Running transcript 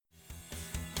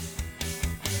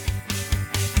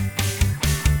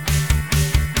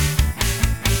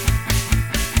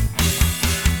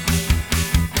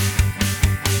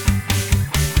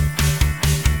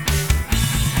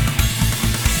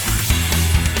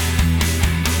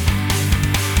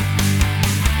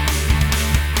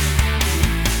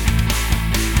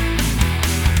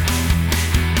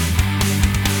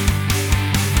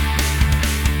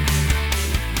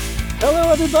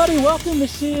everybody, welcome.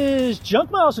 This is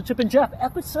Junk Miles with Chip and Jeff,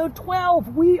 episode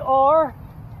 12. We are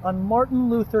on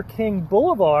Martin Luther King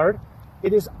Boulevard.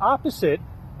 It is opposite,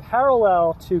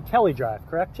 parallel to Kelly Drive,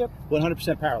 correct, Chip?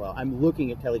 100% parallel. I'm looking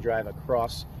at Kelly Drive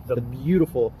across the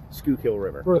beautiful Schuylkill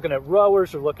River. We're looking at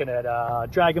rowers, we're looking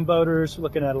at dragon boaters, we're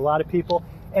looking at a lot of people.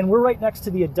 And we're right next to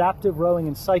the Adaptive Rowing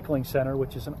and Cycling Center,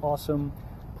 which is an awesome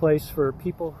place for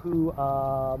people who,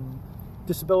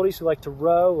 disabilities who like to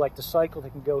row, like to cycle. They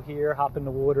can go here, hop in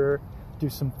the water, do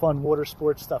some fun water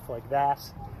sports, stuff like that.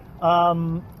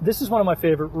 This is one of my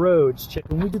favorite roads, Chip.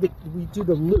 When we do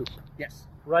the loop. Yes.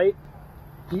 Right?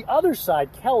 The other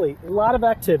side, Kelly, a lot of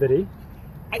activity.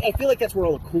 I feel like that's where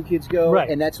all the cool kids go. Right.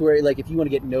 And that's where, like, if you want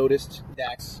to get noticed,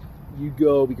 you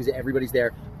go because everybody's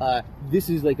there. This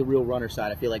is like the real runner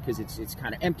side, I feel like, because it's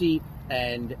kind of empty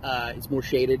and it's more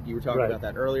shaded. You were talking about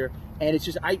that earlier. And it's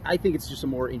just, I think it's just a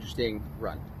more interesting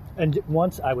run. And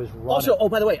once I was running. Also,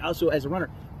 by the way, as a runner,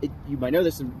 you might know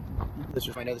this, and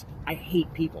listeners might know this, I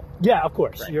hate people. Yeah, of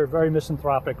course. Right. You're a very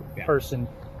misanthropic person.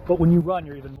 But when you run,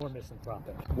 you're even more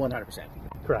misanthropic. 100%.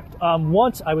 Correct.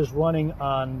 Once I was running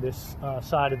on this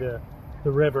side of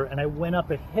the river, and I went up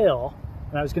a hill,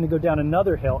 and I was going to go down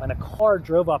another hill, and a car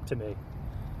drove up to me.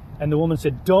 And the woman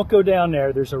said, "Don't go down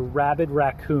there. There's a rabid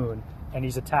raccoon, and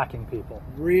he's attacking people."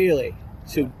 Really?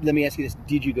 So let me ask you this.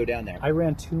 Did you go down there? I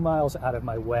ran 2 miles out of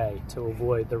my way to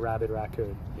avoid the rabid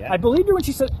raccoon. Yeah. I believed her when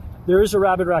she said, there is a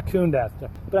rabid raccoon out there,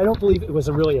 but I don't believe it was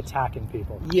really attacking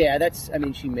people. Yeah,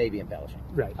 she may be embellishing.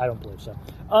 Right, I don't believe so.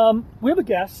 We have a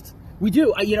guest. We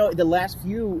do. The last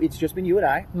few, it's just been you and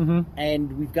I,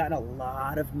 and we've gotten a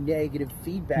lot of negative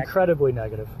feedback. Incredibly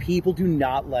negative. People do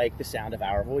not like the sound of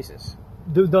our voices.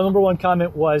 The number one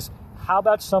comment was, how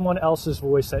about someone else's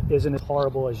voice that isn't as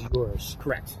horrible as yours?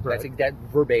 Correct. Right. That's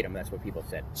verbatim. That's what people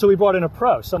said. So we brought in a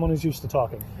pro, someone who's used to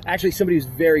talking. Actually, somebody who's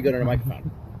very good on a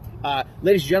microphone.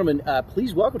 Ladies and gentlemen,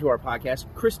 please welcome to our podcast,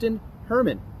 Kristen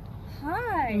Herman.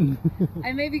 Hi.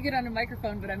 I may be good on a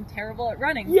microphone, but I'm terrible at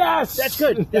running. Yes! That's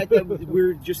good.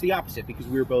 We're just the opposite because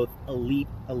we're both elite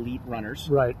runners.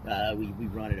 Right. We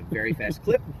run at a very fast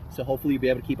clip, so hopefully you'll be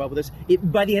able to keep up with us.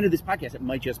 By the end of this podcast, it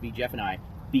might just be Jeff and I,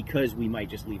 because we might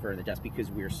just leave her in the dust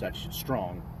because we're such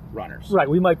strong runners. Right.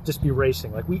 We might just be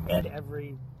racing. Like, we end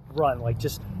every run, like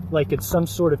it's some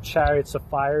sort of Chariots of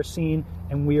Fire scene,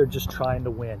 and we are just trying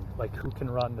to win. Like, who can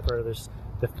run the furthest,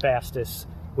 the fastest,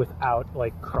 without,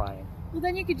 like, crying. Well,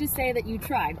 then you could just say that you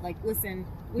tried. Like, listen,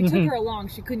 we took her along.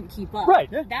 She couldn't keep up. Right.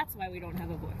 Yeah. That's why we don't have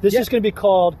a voice. This is going to be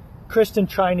called Kristen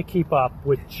Trying to Keep Up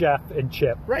with Jeff and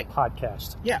Chip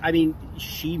podcast. Yeah,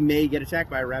 she may get attacked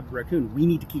by a rabid raccoon. We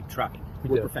need to keep trucking.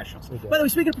 We're professionals. By the way,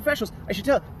 speaking of professionals, I should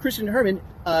tell Kristen Herman,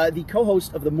 the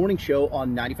co-host of the morning show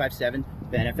on 95.7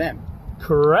 Ben FM.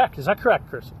 Correct. Is that correct,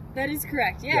 Kristen? That is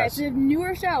correct. Yeah, It's a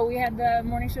newer show. We had the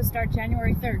morning show start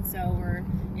January 3rd, so we're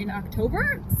in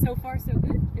October. So far, so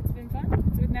good. It's been fun.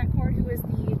 It's with Matt Cord, who is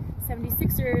the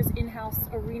 76ers in-house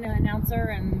arena announcer,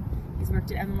 and he's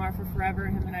worked at MMR for forever.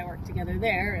 Him and I worked together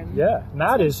there. And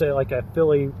Matt is like a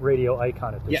Philly radio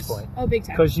icon at this point. Oh, big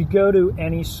time. Because you go to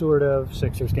any sort of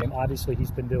Sixers game, obviously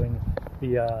he's been doing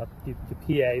the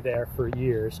PA there for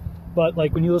years, but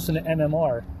like when you listen to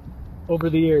MMR, over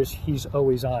the years, he's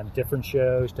always on different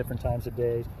shows, different times of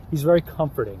day. He's very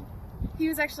comforting. He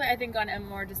was actually, I think, on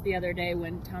MMR just the other day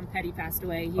when Tom Petty passed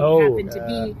away. He happened to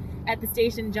be at the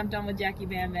station, jumped on with Jackie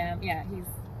Bam Bam. Yeah, he's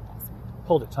awesome.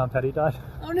 Hold it, Tom Petty died?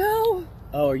 Oh, no.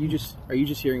 Oh, are you just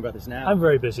hearing about this now? I'm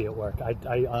very busy at work.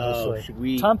 I honestly. Should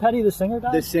we? Tom Petty, the singer,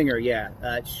 died? The singer, yeah.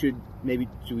 Should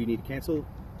we need to cancel?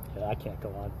 Yeah, I can't go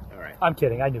on. All right. I'm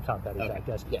kidding. I knew Tom Petty died.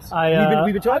 Yes.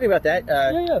 We've been talking about that.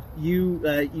 Yeah.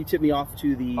 You tipped me off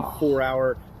to the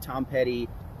 4-hour Tom Petty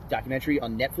documentary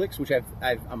on Netflix, which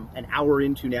I'm an hour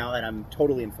into now, and I'm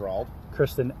totally enthralled.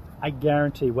 Kristen, I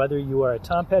guarantee whether you are a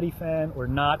Tom Petty fan or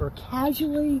not, or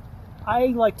casually, I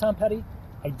like Tom Petty.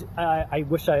 I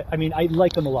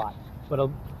like him a lot, but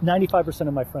 95%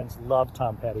 of my friends love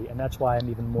Tom Petty, and that's why I'm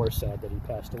even more sad that he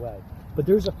passed away. But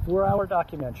there's a 4-hour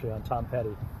documentary on Tom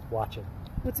Petty. Watch it.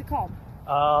 What's it called?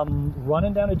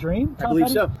 Running Down a Dream? I believe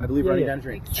so. I believe Running Down a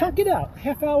Dream. Check it out.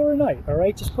 Half hour a night, all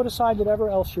right? Just put aside whatever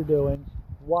else you're doing.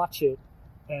 Watch it.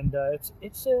 And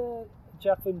it's a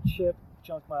Jeff and Chip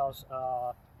Junk Miles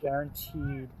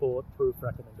guaranteed bulletproof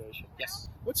recommendation. Yes.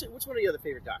 What's one of your other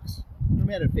favorite docs?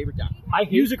 Remember, had a favorite doc?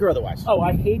 Music or otherwise? Oh,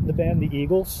 I hate the band The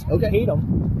Eagles. Okay. I hate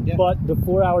them. Yeah. But the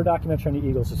 4-hour documentary on the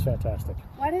Eagles is fantastic.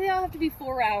 Why do they all have to be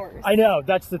 4 hours? I know,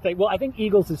 that's the thing. Well, I think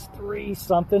Eagles is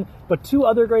 3-something, but 2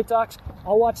 other great docs.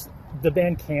 I'll watch the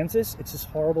band Kansas. It's this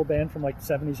horrible band from like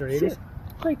the 70s or 80s. Sure.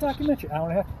 Great documentary, hour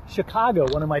and a half. Chicago,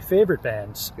 one of my favorite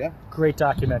bands. Yeah. Great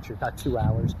documentary, about 2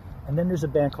 hours. And then there's a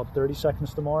band called 30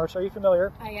 Seconds to Mars. Are you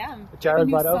familiar? I am. Jared a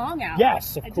new Leto? song out.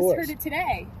 Yes, of course. I just heard it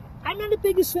today. I'm not the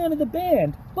biggest fan of the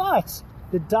band, but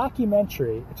the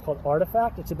documentary, it's called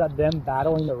Artifact. It's about them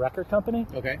battling the record company.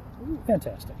 Okay. Ooh,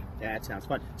 fantastic. That sounds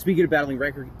fun. Speaking of battling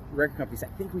record companies, I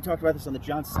think we talked about this on the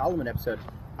John Solomon episode.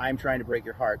 I'm Trying to Break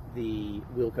Your Heart, the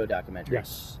Wilco documentary.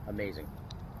 Yes. Amazing.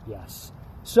 Yes.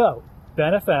 So,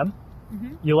 Ben FM,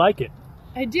 you like it?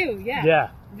 I do, yeah.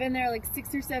 Yeah. I've been there like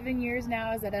 6 or 7 years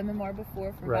now. I was at MMR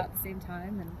before for about the same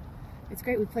time, and it's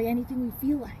great. We play anything we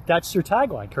feel like. That's your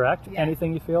tagline, correct? Yeah.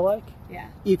 Anything you feel like? Yeah.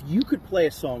 If you could play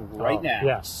a song right now,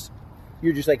 yes,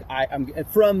 you're just like I'm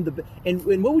from the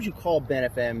and what would you call Ben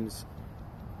FM's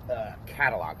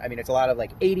catalog? I mean, it's a lot of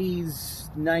like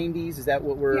 80s, 90s. Is that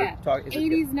what we're talking?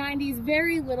 80s, 90s,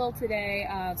 very little today.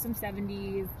 Some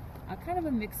 70s, kind of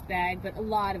a mixed bag, but a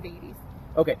lot of 80s.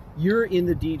 Okay, you're in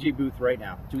the DJ booth right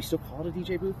now. Do we still call it a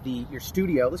DJ booth? Your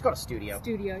studio. Let's call it a studio.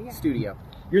 Studio, yeah. Studio.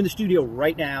 You're in the studio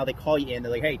right now. They call you in.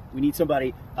 They're like, hey, we need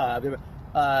somebody.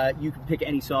 You can pick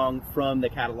any song from the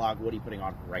catalog. What are you putting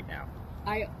on right now?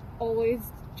 I always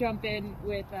jump in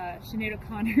with Sinead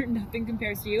O'Connor, Nothing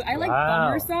Compares to You. I like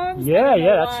bummer songs. Yeah,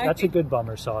 that's a good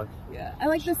bummer song. Yeah, I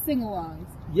like the sing-alongs.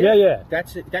 Yeah.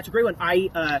 That's a great one.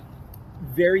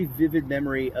 Very vivid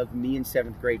memory of me in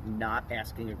 7th grade not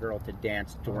asking a girl to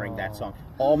dance during that song.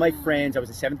 All my friends, I was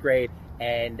in 7th grade,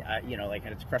 and had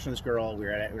a crush on this girl. We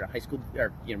were at a high school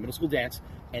or middle school dance,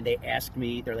 and they asked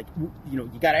me. They're like,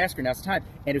 you got to ask her. Now's the time.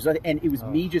 And it was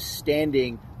me just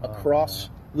standing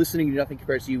across, listening to Nothing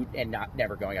Compares to You, and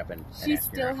never going up and she asking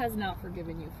still her. has not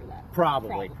forgiven you for that.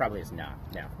 Probably is not.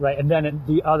 No. Right, and then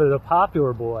the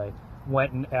popular boy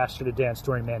went and asked her to dance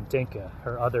during Mandinka,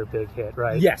 her other big hit,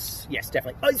 right? Yes,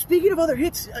 definitely. Speaking of other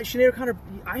hits, Sinead O'Connor,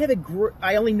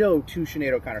 I only know 2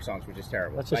 Sinead O'Connor songs, which is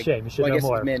terrible. That's a shame. You should know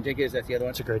more. Mandinka, that's the other one.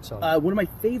 It's a great song. One of my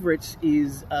favorites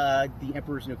is The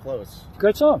Emperor's New Clothes.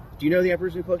 Great song. Do you know The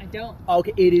Emperor's New Clothes? I don't.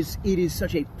 Okay, it is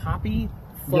such a poppy,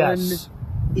 fun. Yes.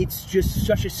 It's just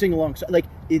such a sing-along song. Like,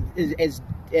 it is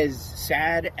as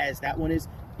sad as that one is.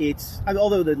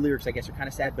 Although the lyrics, I guess, are kind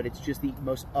of sad, but it's just the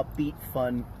most upbeat,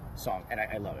 fun song, and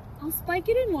I love it. I'll spike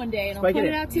it in one day, and I'll put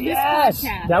it out to this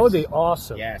podcast. That would be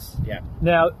awesome. Yes, yeah.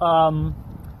 Now,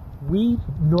 we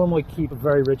normally keep a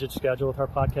very rigid schedule with our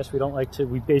podcast.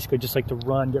 We basically just like to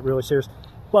run, get really serious.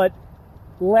 But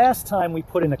last time we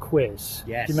put in a quiz.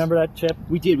 Yes. Do you remember that, Chip?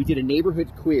 We did. We did a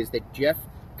neighborhood quiz that Jeff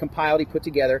compiled, he put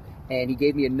together, and he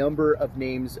gave me a number of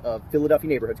names of Philadelphia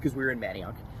neighborhoods because we were in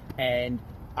Manayunk, and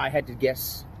I had to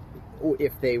guess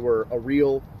if they were a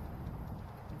real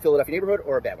Philadelphia neighborhood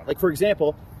or a bad one. Like, for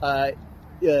example,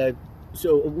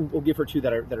 so we'll give her 2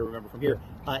 that I remember from here.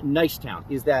 Nicetown,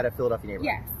 is that a Philadelphia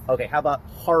neighborhood? Yes. Okay, how about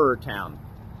Horror Town?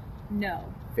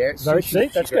 No. That's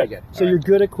good. So you're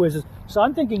good at quizzes. So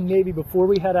I'm thinking maybe before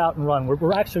we head out and run,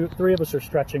 we're actually 3 of us are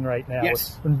stretching right now.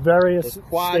 Yes. In various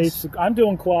quads. states. I'm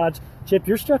doing quads. Chip,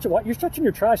 you're stretching what? You're stretching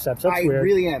your triceps. That's weird. I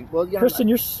really am. Well, Kristen,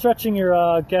 you're stretching your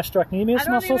gastrocnemius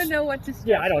muscles. I don't even know what to stretch.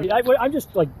 Yeah, I don't. I'm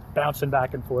just like bouncing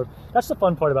back and forth. That's the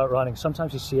fun part about running.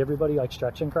 Sometimes you see everybody like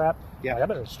stretching crap. Yeah. Like, I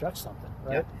better stretch something,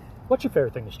 right? Yeah. What's your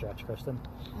favorite thing to stretch, Kristen?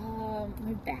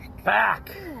 My back.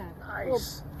 Back. Yeah.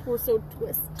 Nice. Torso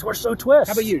twist. Torso twist.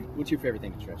 How about you? What's your favorite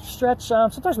thing to stretch? Stretch.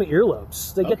 Sometimes my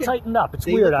earlobes. They get tightened up. It's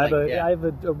weird. I have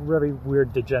a very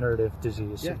weird degenerative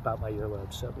disease about my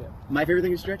earlobes. So yeah. My favorite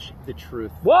thing to stretch? The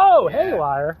truth. Whoa! Yeah. Hey,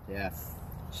 liar. Yes.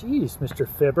 Jeez, Mr.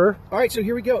 Fibber. All right, so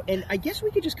here we go. And I guess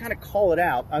we could just kind of call it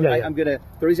out. I'm going to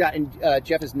throw these out. And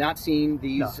Jeff has not seen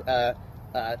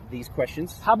these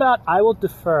questions. How about I will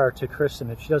defer to Kristen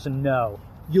if she doesn't know.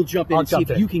 You'll jump in and see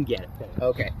if you can get it.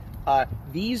 Okay.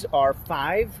 These are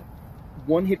 5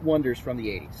 one-hit wonders from the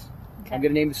 80s. Okay. I'm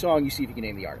going to name the song. You see if you can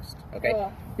name the artist. Okay?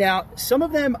 Now, some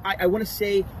of them, I want to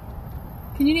say...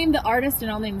 Can you name the artist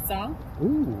and I'll name the song?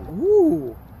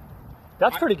 Ooh.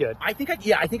 That's pretty good. I think I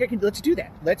can. Let's do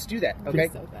that. Okay.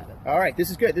 I'm so bad at this. All right. This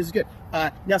is good.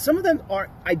 Now, some of them are,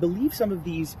 I believe some of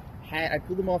these I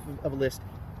pulled them off of a list.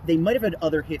 They might have had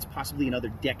other hits possibly in other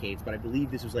decades, but I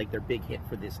believe this was like their big hit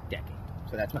for this decade.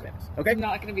 So that's what that is. Okay? I'm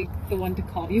not going to be the one to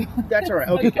call you. That's all right.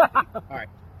 Okay. All right.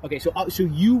 Okay, so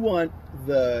you want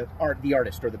the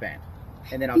artist or the band,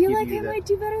 and then I'll give you I might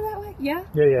do better that way. Yeah.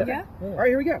 Yeah. All right,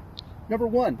 here we go. Number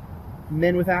 1,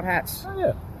 Men Without Hats. Oh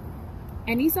yeah.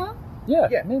 Any song? Yeah.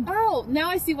 Oh, now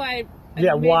I see why.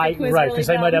 Why? Right, because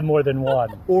they might have more than one.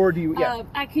 Or do you? Yeah.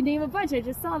 I could name a bunch. I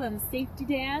just saw them. Safety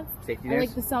Dance. I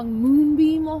like the song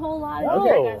Moonbeam a whole lot. Oh.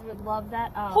 You guys would love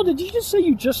that. Did you just say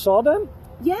you just saw them?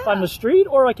 Yeah. On the street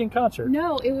or like in concert?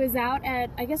 No, it was out at,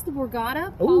 I guess, the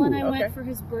Borgata. Paul and I went for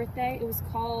his birthday. It was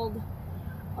called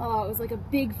Oh, it was like a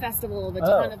big festival of a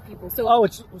ton of people. So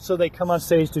so they come on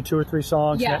stage, do 2 or 3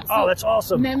 songs. Yeah. Oh, that's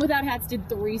awesome. Men Without Hats did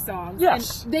 3 songs.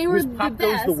 Yes. And they were the Pop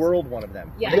best. Goes the World, one of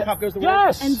them. Yeah. Pop Goes the World.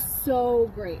 Yes. And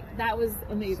so great. That was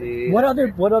amazing. See,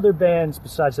 What other bands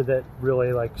besides that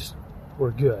really like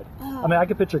were good? Oh. I mean, I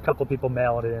could picture a couple of people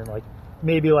mailing it in, like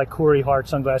maybe like Corey Hart,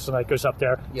 Sunglasses Night goes up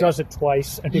there, does it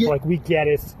twice, and people are like, we get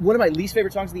it. One of my least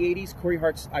favorite songs of the 80s, Corey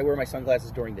Hart's I Wear My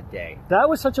Sunglasses During the Day. That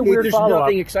was such a weird There's follow-up.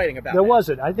 nothing exciting about There that.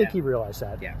 wasn't. I think he realized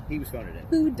that. Yeah, he was phoning it.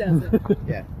 Who doesn't?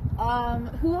 Yeah.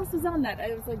 Who else was on that?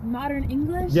 It was like Modern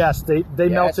English. Yes, they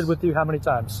melted with you how many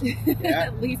times? Yeah.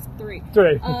 At least 3.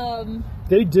 3.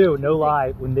 They do, no Three.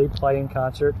 lie. When they play in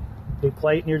concert, they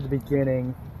play it near the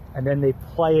beginning, and then they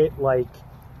play it like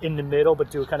in the middle,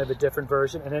 but do a kind of a different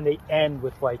version, and then they end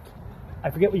with like, I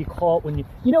forget what you call it when you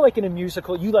know, like in a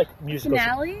musical, you like musicals.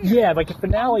 Finale? Yeah, like a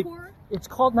finale. Encore? It's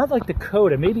called not like the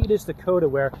coda. Maybe it is the coda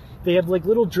where they have like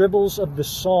little dribbles of the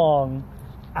song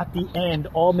at the end,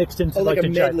 all mixed into like a the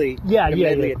medley. Yeah, like a yeah,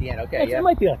 medley yeah. at the end. Okay, It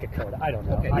might be like a coda. I don't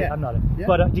know. Okay, yeah. I'm not. Yeah.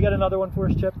 But do you got another one for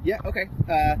us, Chip? Yeah, okay.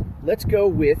 Let's go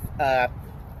with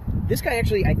this guy.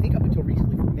 Actually, I think up until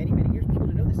recently, for many, many years, people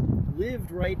didn't know this, lived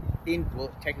right in,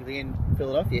 well, technically in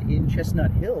Philadelphia, in Chestnut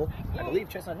Hill. I believe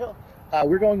Chestnut Hill.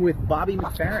 We're going with Bobby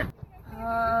McFerrin.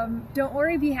 Don't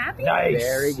Worry, Be Happy? Nice.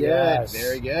 Very good. Yes.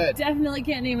 Very good. Definitely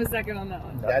can't name a second on that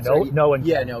one. That's no, right. no one.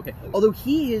 Yeah, can. no, okay. Although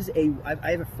he is I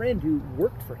have a friend who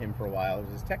worked for him for a while as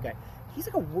his tech guy. He's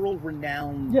like a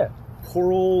world-renowned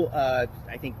choral, I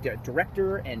think,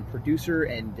 director and producer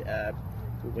and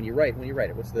when you write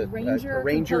it, what's the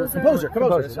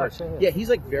composer. Sorry. Yeah, he's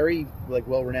like very like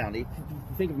well-renowned. You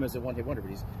think of him as a one-hit wonder, but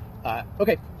he's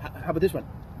okay. How about this one?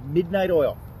 Midnight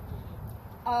Oil.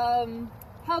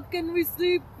 How can we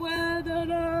sleep when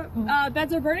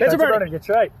beds are burning? Beds are burning. That's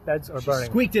right. Beds are burning.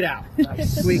 Squeaked it out.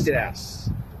 Nice. Squeaked it out.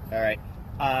 All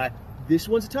right. This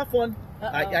one's a tough one.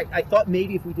 I thought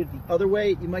maybe if we did it the other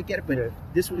way, you might get it, but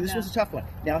this one's a tough one.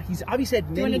 Now, he's obviously had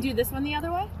many... Do you want to do this one the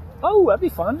other way? Oh, that'd be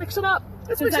fun. Mix it up.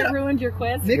 Since I ruined your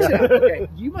quiz? Mix it up. Okay.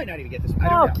 You might not even get this one. I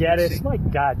don't I'll know. get Let's it. see. My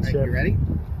God, All right, Chip. you ready?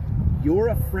 You're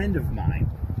a friend of mine.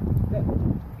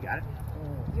 You got it?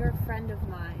 You're a friend of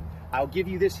mine. I'll give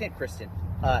you this hint, Kristen.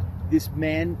 This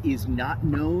man is not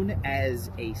known as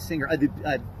a singer.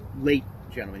 The late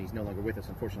gentleman. He's no longer with us,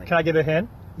 unfortunately. Can I give a hint?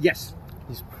 Yes.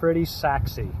 He's pretty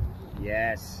sexy.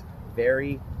 Yes.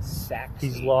 Very sexy.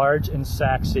 He's large and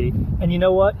sexy. And you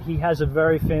know what? He has a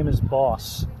very famous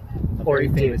boss. Very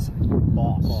famous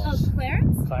boss. Oh,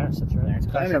 Clarence? Clarence, that's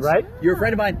right. Clemens, right? You're a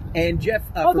friend of mine. And Jeff,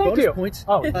 for thank bonus you. points.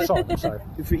 Oh, sorry.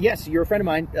 Yes, you're a friend of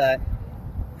mine.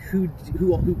 Who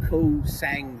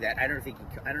co-sang that? I don't know if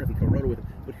he co-wrote it with him,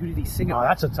 but who did he sing it? Oh,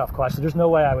 that's a tough question. There's no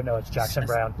way I would know it's Jackson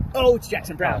Brown. Oh, it's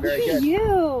Jackson Brown. Very Look at good.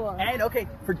 you. And okay,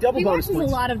 for double He bonus watches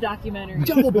points. a lot of documentaries.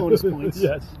 Double bonus points.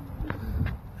 Yes.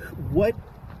 What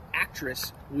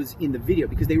actress was in the video?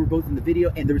 Because they were both in the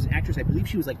video, and there was an actress. I believe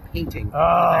she was like painting in the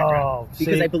background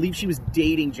because see. I believe she was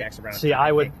dating Jackson Brown. See,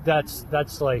 I would.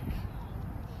 That's like,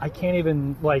 I can't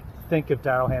even like think of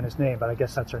Daryl Hannah's name, but I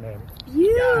guess that's her name.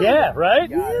 You. Yeah, right.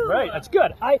 Got it. Right. That's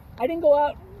good. I didn't go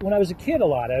out when I was a kid a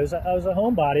lot. I was a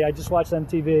homebody. I just watched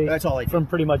MTV. That's all I did. From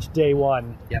pretty much day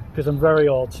one. Yep. Because I'm very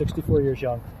old, 64 years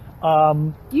young.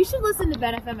 You should listen to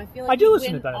Ben FM. I feel like I do you listen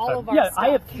to win Ben all FM. of our Yeah, stuff. I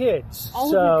have kids, All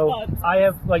of so your clubs. I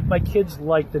have like my kids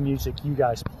like the music you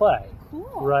guys play, Cool.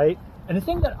 right? And the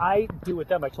thing that I do with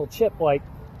them, I told Chip, like,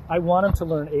 I want them to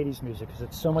learn 80s music because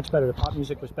it's so much better. The pop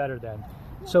music was better then.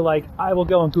 So like, I will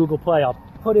go on Google Play. I'll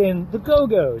put in the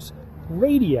Go-Go's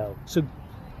radio. So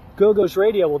Go-Go's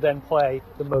radio will then play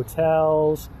the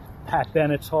Motels, Pat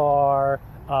Benatar,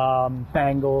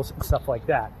 Bangles, and stuff like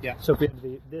that. Yeah. So if we have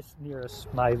this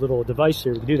nearest my little device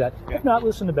here, we can do that. If not,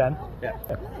 listen to Ben. Yeah.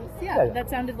 Yeah, Yeah. that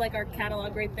sounded like our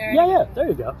catalog right there. Yeah, there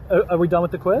you go. Are we done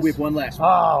with the quiz? We have one last Oh,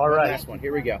 one. all One right. last one.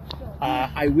 Here we go.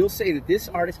 I will say that this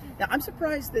artist. Now, I'm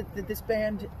surprised that this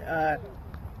band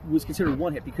was considered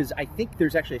one hit because I think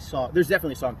there's actually a song. There's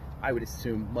definitely a song I would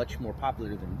assume much more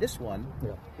popular than this one. Yeah.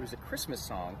 There was a Christmas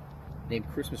song named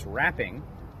 "Christmas Rapping,"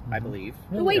 I believe.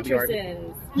 The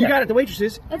Waitresses. You got it. The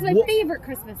Waitresses. That's my What- favorite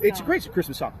Christmas song. It's a great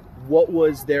Christmas song. What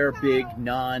was their big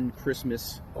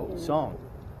non-Christmas song?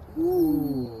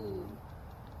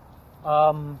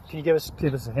 Can you give us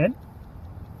a hint?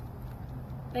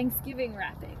 Thanksgiving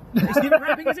rapping. Thanksgiving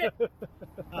rapping is it?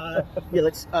 Yeah,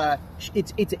 let's.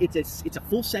 It's a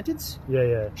full sentence.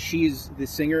 Yeah. She's the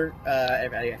singer.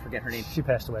 I forget her name. She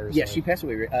passed away recently. Yeah, she passed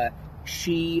away.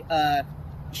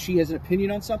 She has an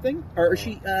opinion on something, or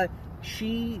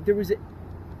there was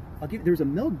a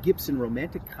Mel Gibson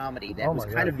romantic comedy that was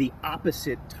kind of the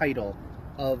opposite title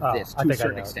of this to a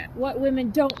certain extent. What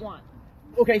women don't want.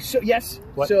 Okay, so yes.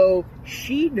 What? So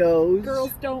she knows.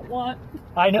 Girls don't want.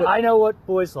 I know what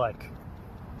boys like.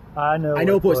 I know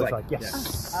what boys like.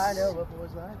 Yes. I know what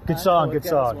boys like. Good song, good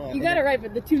song. You got it right,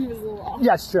 but the tune was a little off.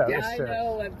 Yeah, it's true. Yes, it's I true.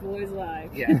 know what boys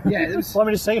like. Yeah. It was Want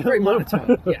me to sing it? very a little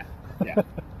monotone. bit? Yeah.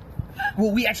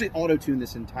 Well, we actually auto-tune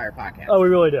this entire podcast. Oh, we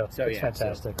really do. So it's yeah,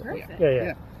 fantastic. Perfect.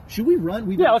 Yeah. Should we run?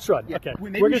 Let's run. Yeah. Okay.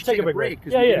 Maybe We're we going should to take a big break.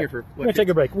 because we've been here for We're going to take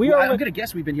a break. I'm going to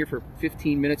guess we've been here for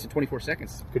 15 minutes and 24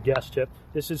 seconds. Good guess, Chip.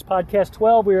 This is podcast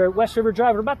 12. We're at West River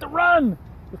Drive. We're about to run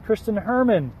with Kristen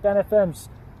Herman, Ben FM's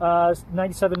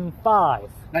 97.5.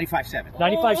 95.7.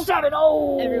 95.7.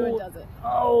 Oh! Everyone does it.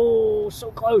 Oh, so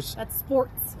close. That's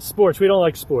sports. Sports. We don't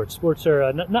like sports. Sports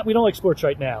are we don't like sports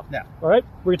right now. No. All right.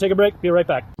 We're going to take a break. Be right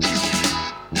back.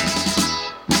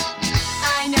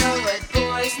 I know what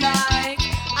boys like.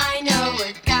 I know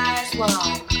what guys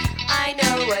want. I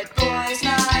know what boys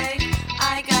like.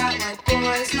 I got what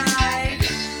boys like.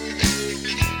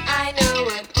 I know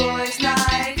what boys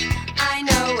like. I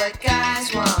know what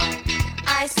guys want.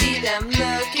 I see them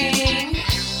looking.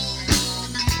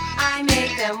 I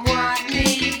make them want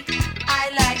me. I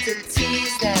like to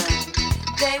tease them.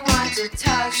 They want to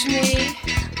touch me.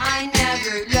 I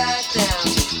never let them.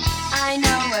 I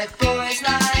know what boys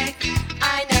like.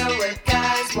 I know what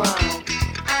guys want.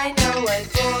 I know what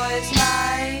boys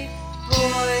like.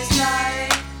 Boys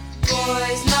like.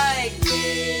 Boys like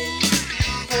me.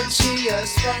 But you're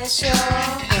special. I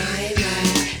might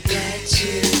get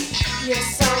you. You're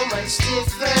so much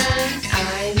different.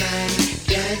 I might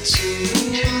get you.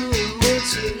 Would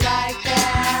you like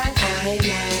that? I might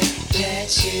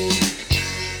get you.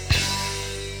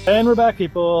 And we're back,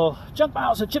 people. Junk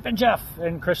Miles with Chip and Jeff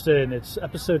and Kristen. It's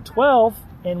episode 12,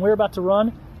 and we're about to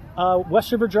run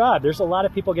West River Drive. There's a lot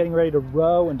of people getting ready to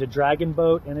row and to dragon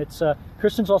boat, and it's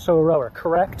Kristen's also a rower,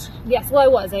 correct? Yes, well, I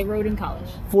was. I rode in college.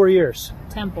 4 years.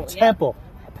 Temple. Temple,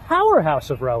 a powerhouse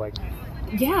of rowing.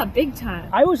 Yeah, big time.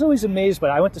 I was always amazed by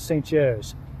it. I went to St.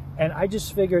 Joe's, and I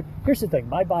just figured, here's the thing,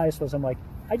 my bias was,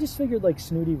 I just figured like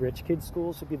snooty rich kid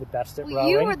schools would be the best at rowing.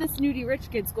 You were the snooty rich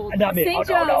kid school. Not me. St. Oh,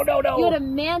 Joe's, no. You had a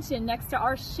mansion next to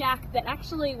our shack that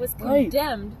actually was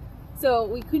condemned, so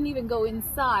we couldn't even go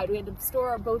inside. We had to store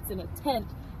our boats in a tent,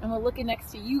 and we're looking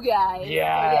next to you guys.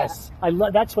 Yes.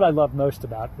 That's what I love most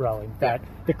about rowing, that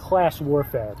the class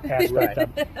warfare aspect Right.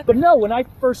 of it. But no, when I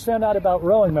first found out about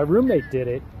rowing, my roommate did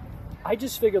it. I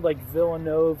just figured like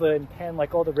Villanova and Penn,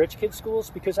 like all the rich kid schools,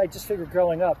 because I just figured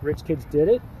growing up, rich kids did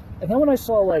it. And then when I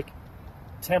saw like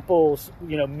Temple's,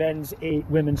 men's 8,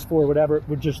 women's 4, whatever,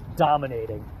 were just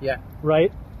dominating. Yeah.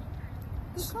 Right?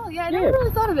 Oh, yeah, I never really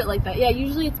thought of it like that. Yeah,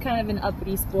 usually it's kind of an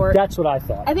uppity sport. That's what I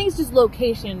thought. I think it's just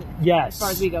location Yes. as far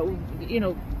as we go.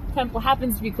 Temple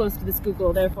happens to be close to the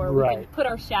Schuylkill, therefore we can put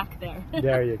our shack there.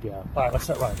 There you go. All right, let's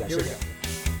start running, guys. Here we go.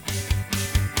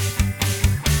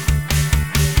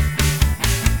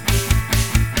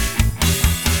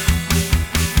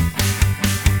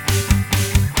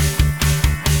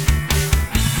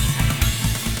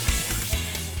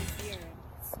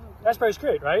 Asbury's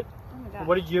great, right? Oh my God.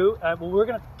 What did you? We're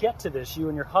going to get to this. You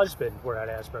and your husband were at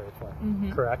Asbury Park,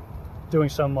 correct? Doing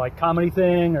some like comedy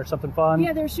thing or something fun.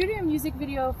 Yeah, they're shooting a music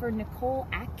video for Nicole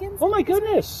Atkins. Oh my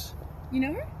goodness! You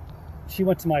know her? She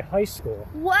went to my high school.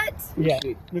 What? Yeah,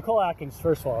 Sweet. Nicole Atkins.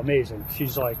 First of all, amazing.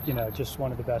 She's like just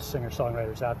one of the best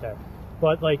singer-songwriters out there.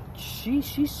 But like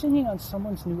she's singing on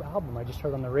someone's new album I just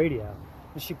heard on the radio,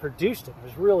 and she produced it. It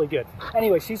was really good.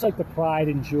 Anyway, she's like the pride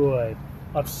and joy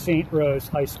of St. Rose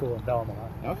High School in Belmont.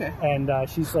 Okay. And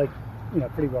she's like,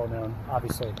 pretty well known,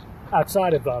 obviously,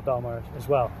 outside of Belmont as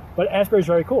well. But Asbury's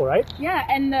very cool, right? Yeah,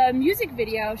 and the music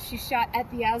video she shot at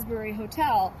the Asbury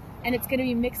Hotel, and it's going to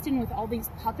be mixed in with all these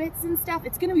puppets and stuff.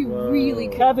 It's going to be really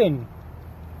cool. Kevin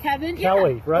Kevin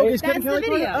Kelly, yeah. right? Is Kevin That's the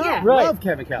Kelly video, part of it? yeah. Oh, Right. love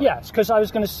Kevin Kelly. Yes, because I was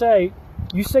going to say,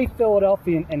 you say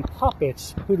Philadelphian and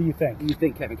puppets, who do you think? You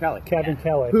think Kevin Kelly. Kevin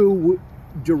Kelly. Who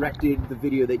directed the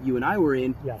video that you and I were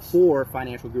in Yes. for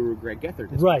financial guru Greg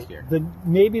Gethard this Right. past year.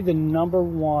 Maybe the number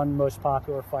one most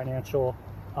popular financial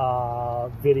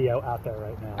video out there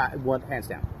right now. One hands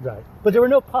down. Right. But there were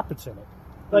no puppets in it.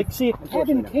 Like, see, if Kevin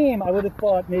Unfortunately, no. came, I would have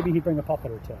thought maybe he'd bring a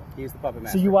puppet or two. He's the puppet So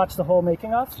master. you watched the whole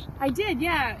making of? I did,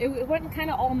 yeah. It went kind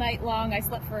of all night long. I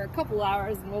slept for a couple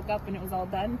hours and woke up and it was all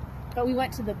done. But we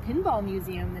went to the Pinball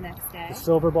Museum the next day. The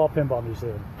Silver Ball Pinball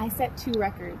Museum. I set 2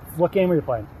 records. What game were you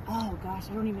playing? Oh gosh,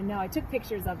 I don't even know. I took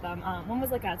pictures of them. One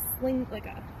was like a sling, like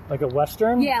Like a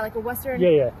Western? a Western.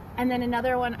 Yeah. And then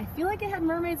another one, I feel like it had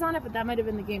mermaids on it, but that might have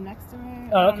been the game next to me.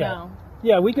 Oh, I don't okay. know.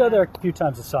 Yeah, we go there a few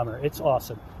times a summer. It's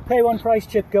awesome. Pay one price,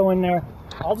 Chip, go in there.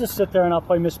 I'll just sit there and I'll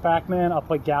play Miss Pac-Man. I'll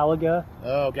play Galaga.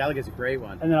 Oh, Galaga's a great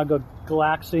one. And then I'll go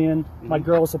Galaxian. My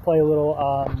girls will play a little,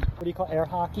 what do you call it, air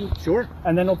hockey? Sure.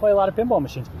 And then we'll play a lot of pinball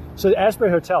machines. So the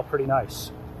Asbury Hotel, pretty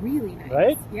nice. Really nice.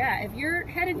 Right? Yeah, if you're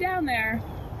headed down there,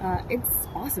 it's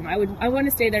awesome. I want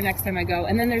to stay there next time I go.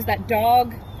 And then there's that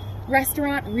dog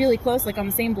restaurant really close, like on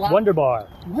the same block. Wonder Bar.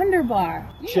 Wonder Bar.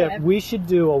 Yeah. Chip, we should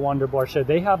do a Wonder Bar show.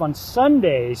 They have on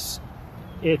Sundays,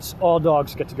 it's all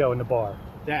dogs get to go in the bar.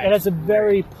 It has a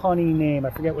very punny name.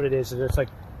 I forget what it is. It's like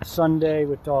Sunday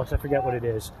with dogs. I forget what it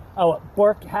is. Oh,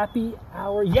 Bark Happy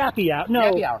Hour? Yappy Hour.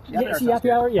 No. Yappy Hour. Yeah, it's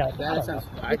Yappy Hour? Yeah.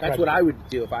 That's what I would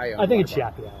do if I I think it's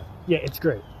Yappy Hour. Yeah, it's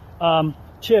great.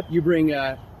 Chip. You bring,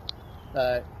 I'll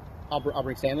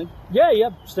bring Stanley?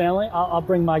 Yeah, Stanley. I'll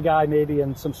bring my guy maybe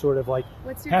in some sort of like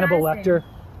What's your Hannibal guy's Lecter.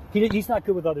 He's not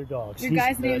good with other dogs. Your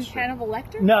guy's name's Hannibal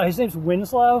Lecter? No, his name's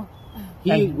Winslow.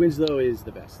 Winslow is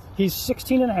the best. He's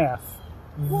 16 and a half.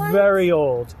 What? Very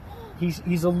old.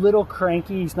 He's a little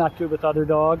cranky. He's not good with other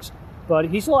dogs, but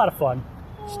he's a lot of fun.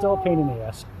 Still a pain in the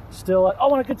ass. Still, oh,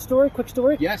 want a good story? Quick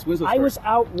story? Yes, Winslow. I was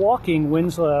out walking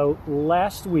Winslow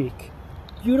last week.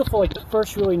 Beautiful, like the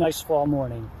first really nice fall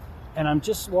morning. And I'm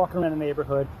just walking around the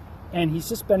neighborhood, and he's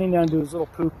just bending down to do his little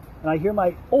poop. And I hear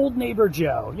my old neighbor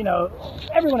Joe. You know,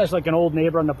 everyone has like an old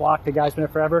neighbor on the block. The guy's been there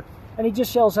forever. And he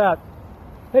just yells out,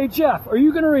 "Hey Jeff, are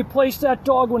you going to replace that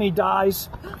dog when he dies?"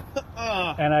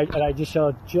 And I just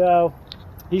yelled, "Joe,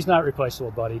 he's not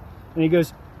replaceable, buddy." And he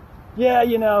goes, "Yeah,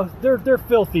 you know, they're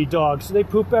filthy dogs. They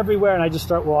poop everywhere." And I just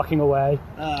start walking away.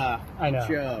 I know.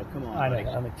 Joe, come on. I know. Buddy.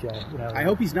 I'm a Joe. You know. I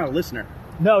hope he's not a listener.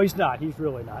 No, he's not. He's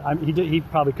really not. He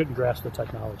probably couldn't grasp the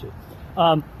technology.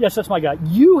 Yes, that's my guy.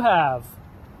 You have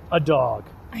a dog.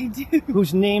 I do.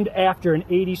 Who's named after an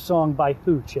 80s song by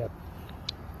who, Chip?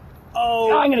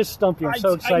 Oh, I'm going to stump you. I'm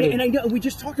so excited. I know. We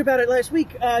just talked about it last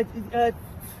week.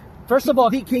 First of all,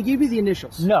 can you give me the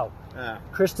initials? No.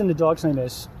 Kristen, the dog's name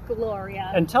is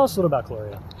Gloria. And tell us a little about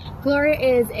Gloria. Gloria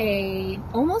is a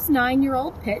almost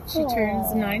 9-year-old pit. She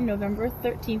turns 9 November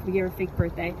 13th. We gave her a fake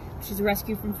birthday. She's a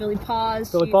rescue from Philly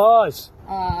Paws. Philly Paws.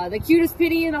 The cutest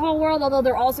pitty in the whole world, although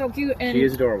they're all so cute. And she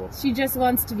is adorable. She just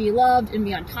wants to be loved and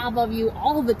be on top of you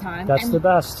all the time. That's the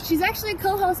best. She's actually a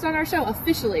co-host on our show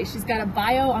officially. She's got a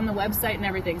bio on the website and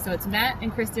everything. So it's Matt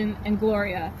and Kristen and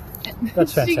Gloria.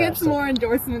 That's fantastic. She gets more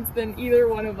endorsements than either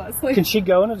one of us. Can she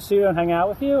go into the studio and hang out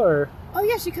with you, or? Oh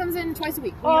yeah, she comes in twice a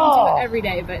week. We don't do it every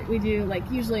day, but we do like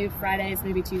usually Fridays,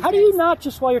 maybe Tuesdays. How do you not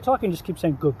just while you're talking just keep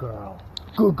saying "good girl"?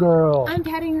 Good girl. I'm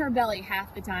petting her belly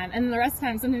half the time, and the rest of the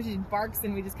time sometimes she barks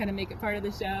and we just kind of make it part of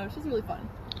the show. She's really fun.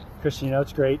 Kristen, you know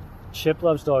it's great. Chip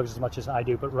loves dogs as much as I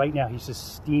do, but right now he's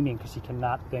just steaming because he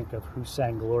cannot think of who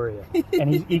sang Gloria.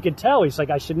 And he can tell, he's like,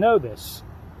 I should know this.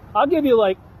 I'll give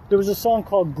you there was a song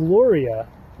called Gloria.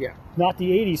 Yeah. Not the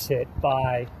 80s hit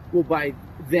by... Well, by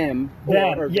them.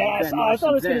 Yes, I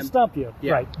thought it was going to stump you.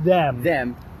 Yeah. Right, them.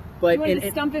 Them. But, you wanted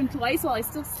to stump him twice while I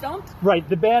still stumped? Right,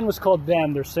 the band was called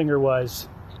Them. Their singer was...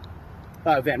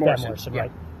 Van Morrison.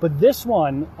 Right. But this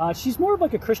one, she's more of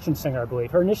like a Christian singer, I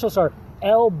believe. Her initials are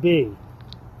LB.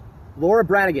 Laura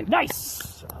Branigan.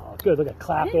 Nice! Oh, good, look at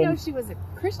clapping. I didn't know she was a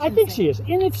Christian I think singer. she is.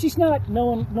 And if she's not, no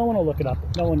one will look it up.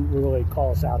 No one will really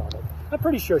call us out on it. I'm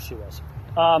pretty sure she was.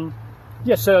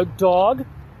 So dog,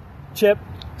 Chip,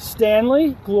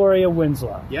 Stanley, Gloria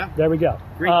Winslow. Yeah. There we go.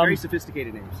 Great, very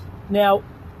sophisticated names. Now,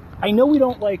 I know we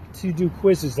don't like to do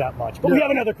quizzes that much, but we have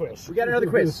another quiz. We got another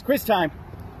quiz. Quiz time.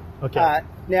 Okay.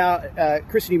 Now,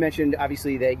 Kristen, you mentioned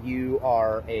obviously that you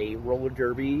are a roller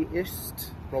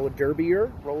derbyist, roller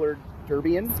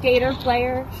derbian, Skater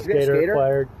player. Skater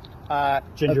player.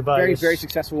 Gingivitis. Very, very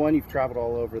successful one. You've traveled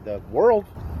all over the world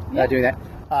doing that.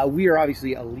 We are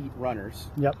obviously elite runners.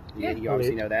 Yep. You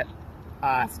obviously know that.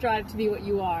 I strive to be what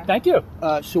you are. Thank you.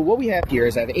 So what we have here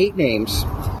is I have 8 names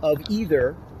of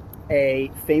either a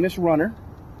famous runner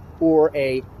or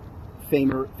a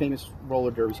famous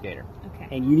roller derby skater.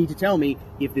 Okay. And you need to tell me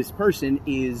if this person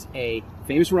is a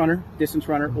famous runner, distance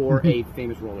runner, or a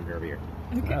famous roller derbyer.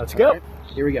 Okay. Let's go. Right,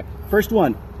 here we go. First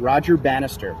one, Roger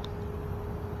Bannister.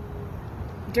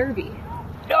 Derby.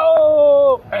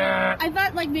 No! I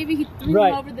thought maybe he threw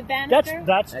him over the banister.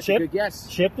 That's That's Chip. a good guess.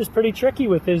 Chip is pretty tricky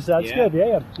with his. That's good.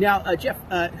 Yeah. Now, Jeff,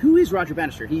 who is Roger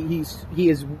Bannister? He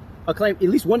is at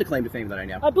least one to claim to fame that I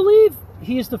know. I believe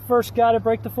he is the first guy to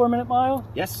break the 4-minute mile.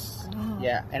 Yes.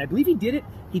 Yeah, and I believe he did it.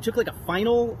 He took a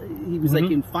final. He was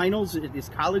in finals at his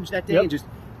college that day and just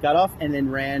got off and then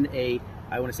ran a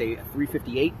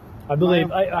 3:58. I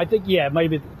believe. I think it might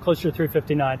be closer to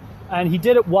 3:59, and he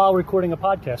did it while recording a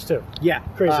podcast too. Yeah,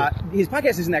 crazy. His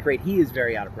podcast isn't that great. He is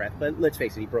very out of breath, but let's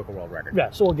face it, he broke a world record.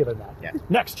 Yeah, so we'll give him that. Yeah.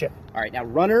 Next, Chip. All right, now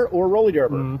runner or roller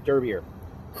derbyer?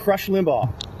 Crush Limbaugh.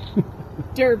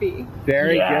 Derby.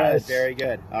 Very Yes. good. Very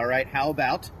good. All right. How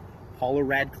about Paula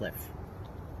Radcliffe?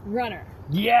 Runner.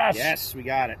 Yes. Yes, we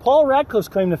got it. Paul Radcliffe's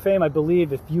claim to fame, I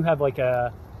believe, if you have like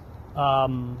an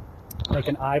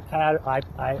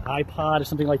iPod or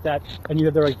something like that, and you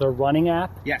have their running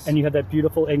app, Yes. and you have that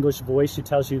beautiful English voice who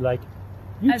tells you like,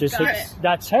 you I've just got hit, it.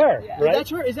 that's her, Yeah. right?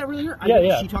 That's her. Is that really her? Yeah, I mean,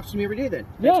 yeah. She talks to me every day then.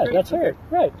 Yeah, great. that's her, Okay.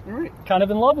 right? All right. Kind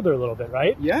of in love with her a little bit,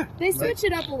 right? Yeah. They switch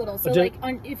it up a little. So, But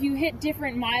if you hit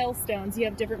different milestones, you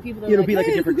have different people that are It'll like, be like a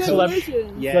hey, different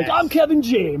congratulations. Yeah. Like, I'm Kevin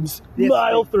James, Yes,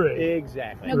 mile 3.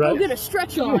 Exactly. Now Right. go get a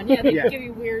stretch on. Yeah, they Yeah. give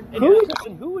you weird.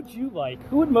 Who would you like?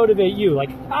 Who would motivate you? Like,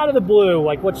 out of the blue,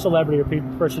 like what celebrity or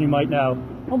person you might know?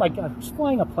 Oh my God, who's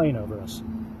flying a plane over us?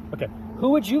 Okay. Who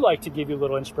would you like to give you a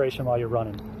little inspiration while you're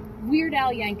running? Weird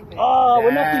Al Yankovic. Oh,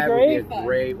 wouldn't that be would great? be a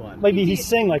great one. Maybe he'd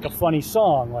sing like a funny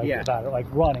song, like Yeah. about it, like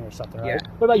running or something, right?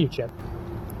 Yeah. What about you, Chip?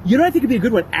 You know what I think would be a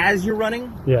good one as you're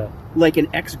running? Yeah. Like an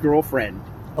ex-girlfriend.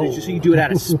 Oh. Just so you do it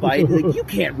out of spite. Like, you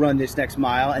can't run this next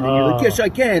mile. And then you're like, yes, I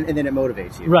can. And then it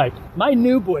motivates you. Right. My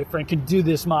new boyfriend can do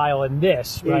this mile and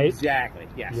this, right? Exactly.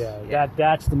 Yes. Yeah,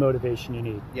 that's the motivation you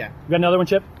need. Yeah. You got another one,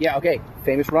 Chip? Yeah, okay.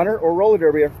 Famous runner or roller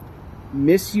derbier?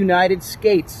 Miss United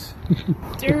Skates.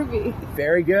 Derby.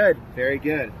 Very good. Very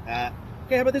good.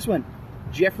 Okay, how about this one?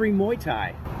 Jeffrey Muay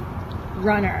Thai.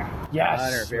 Runner. Yes.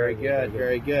 Runner. Very good.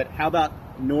 Very good. How about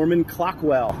Norman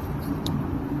Clockwell?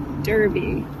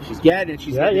 Derby. She's getting it.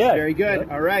 She's Yeah, getting it. yeah. Very good.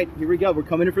 Yeah. All right, here we go. We're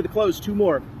coming in for the close. 2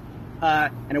 more. And I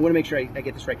want to make sure I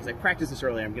get this right because I practiced this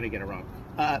earlier. I'm going to get it wrong.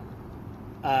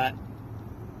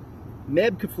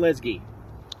 Meb Keflezighi.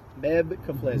 Meb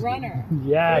Keflezighi. Runner.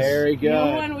 Yes. Very good.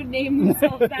 No one would name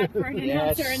themselves that for an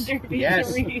announcer in Derby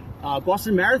Yes. to read.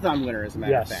 Boston Marathon winner, as a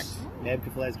matter Yes. of fact. Meb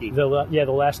Keflezighi.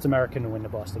 The last American to win the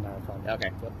Boston Marathon. Okay.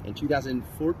 Yep. In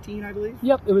 2014, I believe.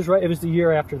 Yep, it was right. It was the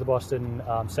year after the Boston,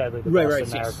 sadly, the Boston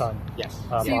Marathon. Yes.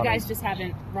 So you bombing. guys just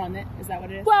haven't run it? Is that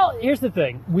what it is? Well, here's the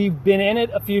thing. We've been in it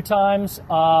a few times.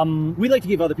 We like to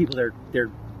give other people their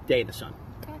day in the sun.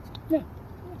 Gotcha. Yeah.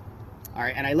 All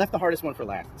right, and I left the hardest one for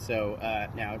last. So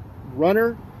now,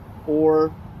 runner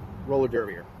or roller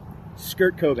derbier?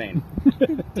 Skirt Cobain.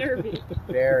 Derby.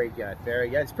 Very good. Very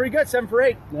good. It's pretty good. 7 for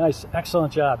 8. Nice.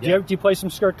 Excellent job. Yeah. Do you play some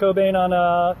Skirt Cobain on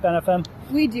Ben FM?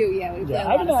 We do, yeah. We play Yeah,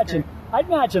 a lot of skirt. I'd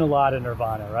imagine a lot of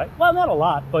Nirvana, right? Well, not a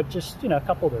lot, but just, a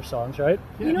couple of their songs, right?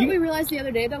 You know what we realized the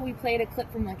other day, though? We played a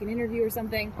clip from like an interview or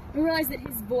something. We realized that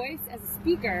his voice as a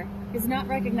speaker is not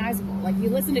recognizable. Like, you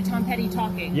listen to Tom Petty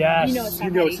talking, Yes. you know it's Tom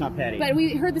You know Petty. it's not Petty. But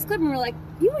we heard this clip and we were like,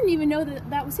 you wouldn't even know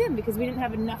that was him because we didn't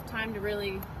have enough time to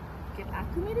really get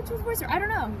acclimated to his voice, or I don't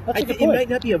know. That's a good It point. might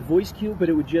not be a voice cue, but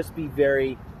it would just be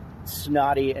very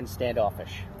snotty and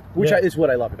standoffish, which Yeah. is what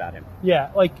I love about him. Yeah,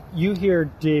 like you hear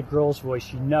Dave Grohl's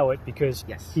voice, you know it because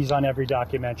Yes. he's on every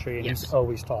documentary and Yes. he's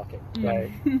always talking,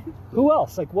 right? Who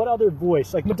else? Like, what other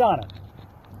voice? Like Madonna.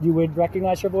 You would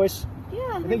recognize her voice? Yeah,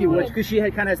 I think it would, because she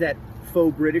kind of has that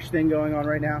faux British thing going on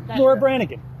right now. Laura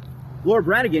Branigan. Laura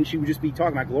Branigan, she would just be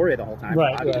talking about Gloria the whole time.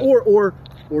 Right, obviously. right.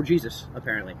 Or Jesus,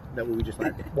 apparently. That what we just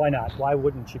learned. Why not? Why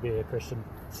wouldn't she be a Christian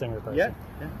singer person? Yeah.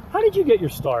 How did you get your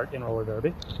start in roller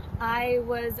derby? I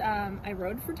was, I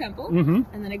rode for Temple, Mhm.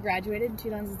 and then I graduated in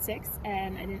 2006,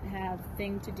 and I didn't have a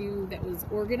thing to do that was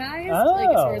organized, Oh. like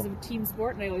as far as a team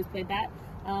sport, and I always played that.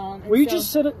 And Were you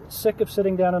so- just sick of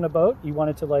sitting down on a boat? You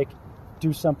wanted to like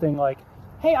do something like,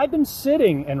 hey, I've been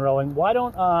sitting and rowing. Why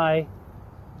don't I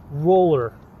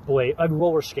roller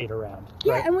skate around?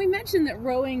 Yeah, right? and we mentioned that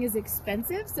rowing is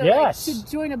expensive, so Yes. like,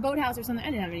 to join a boathouse or something, I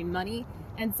didn't have any money,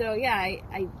 and so yeah,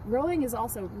 I rowing is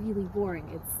also really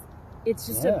boring. It's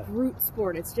just Yeah. a brute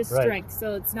sport. It's just Right. strength,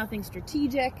 so it's nothing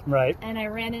strategic. Right. And I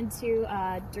ran into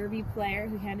a derby player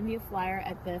who handed me a flyer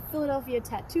at the Philadelphia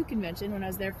Tattoo Convention when I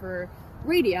was there for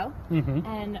radio. Mm-hmm.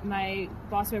 And my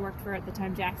boss who I worked for at the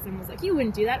time, Jackson, was like, "You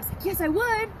wouldn't do that." I was like, "Yes, I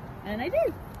would," and I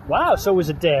did. Wow. So it was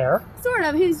a dare. Sort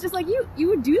of. He's just like, "You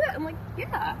would do that?" I'm like,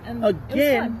 "Yeah." And it was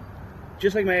Again, fun.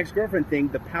 just like my ex-girlfriend thing,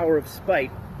 the power of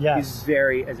spite Yes.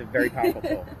 is a very powerful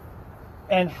tool.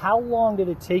 And how long did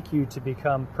it take you to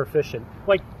become proficient?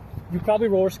 Like, you probably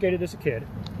roller skated as a kid.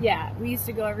 Yeah, we used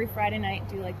to go every Friday night,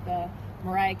 do like the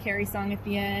Mariah Carey song at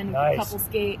the end, Nice. couple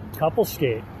skate, Couple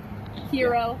skate.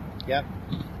 hero. Yep.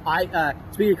 I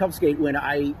speaking of couple skate, when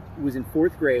I was in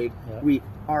 4th grade, Yeah.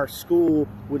 our school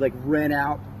would like rent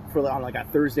out on like a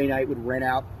Thursday night would rent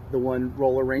out the one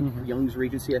roller rink, Mhm. Young's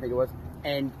Regency, I think it was,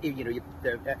 and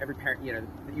every parent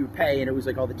you would pay, and it was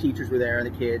like all the teachers were there and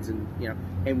the kids, and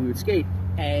and we would skate,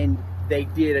 and they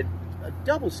did a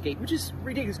double skate, which is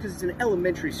ridiculous because it's an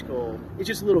elementary school. It's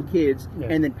just little kids Yeah.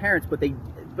 and then parents, but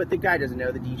the guy doesn't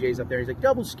know, the DJ's up there. He's like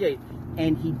double skate,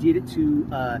 and he did it to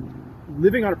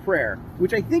Living on a Prayer,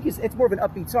 which I think it's more of an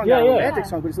upbeat song, Yeah, not a yeah. romantic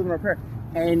song, but it's Living on a Prayer.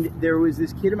 And there was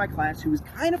this kid in my class who was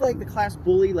kind of like the class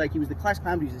bully, like he was the class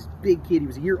clown, but he was this big kid. He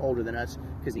was a year older than us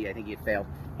because I think he had failed.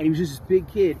 And he was just this big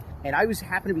kid. And I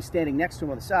happened to be standing next to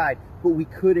him on the side, but we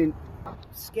couldn't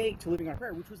skate to Living on a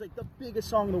Prayer, which was like the biggest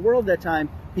song in the world at that time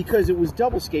because it was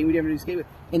double skate. We didn't have to skate with,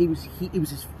 and it was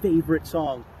his favorite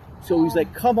song. So he was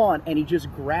like, "Come on!" And he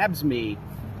just grabs me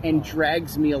and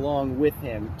drags me along with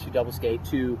him to double skate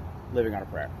to Living on a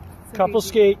Prayer. Couple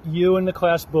skate, you and the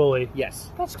class bully.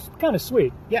 Yes. That's kind of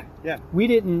sweet. Yeah.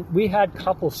 We had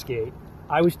couple skate.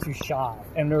 I was too shy,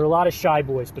 and there were a lot of shy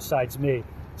boys besides me.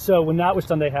 So when that was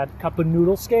done, they had cup of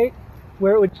noodle skate,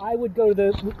 where I would go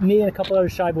to me and a couple other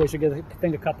shy boys would get a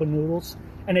thing of cup of noodles,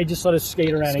 and they just let us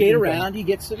skate around. He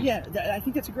gets some, I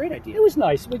think that's a great idea. It was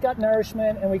nice. We got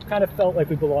nourishment, and we kind of felt like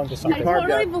we belonged to something. I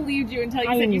totally believed you until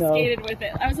you said you skated with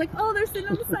it. I was like, oh, they're sitting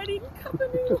on the side eating cup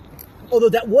of noodles. Although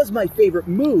that was my favorite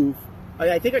move.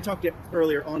 I think I talked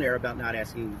earlier on air about not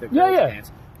asking the girls to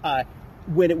dance.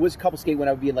 When it was couple skate, when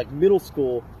I would be in like middle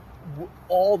school,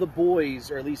 all the boys,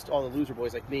 or at least all the loser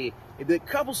boys like me, it'd be like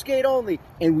couple skate only,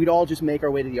 and we'd all just make our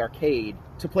way to the arcade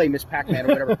to play Miss Pac-Man or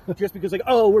whatever, just because like,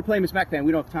 oh, we're playing Miss Pac-Man,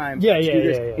 we don't have time to do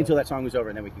this until that song was over,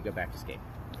 and then we could go back to skate.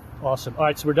 Awesome. All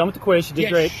right, so we're done with the quiz. You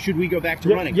did great. Should we go back to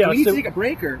running? Yeah, Do we need to take a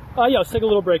break or? Yeah, let's take a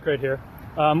little break right here.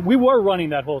 We were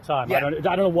running that whole time. Yeah. I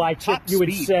don't know why, Chip, you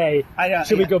would say,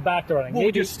 should we go back to running? Well,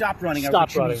 Maybe we just stopped running.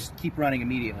 Stop running. We just keep running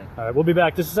immediately. All right, we'll be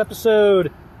back. This is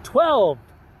episode 12.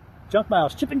 Junk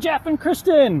Miles, Chip and Jeff and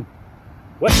Kristen.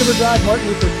 Westover Drive, Martin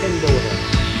Luther King Boulevard.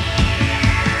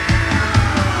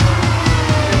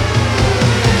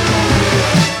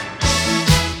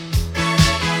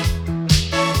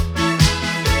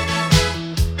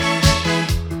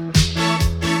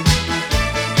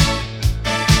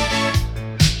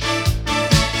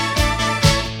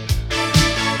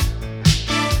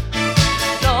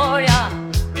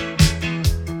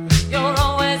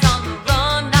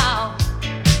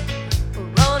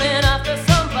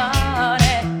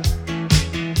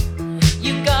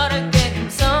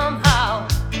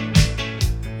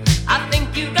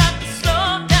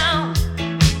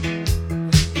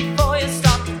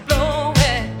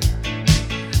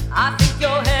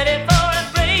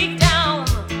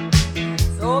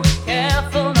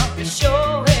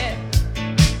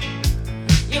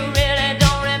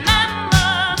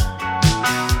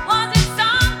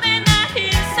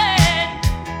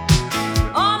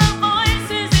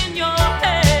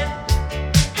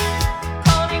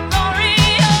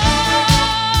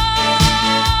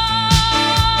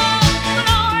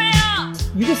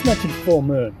 Full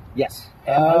moon. Yes.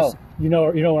 You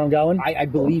know where I'm going? I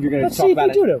believe you're going to talk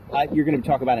about it. You're going to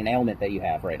talk about an ailment that you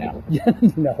have right now.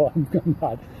 No, I'm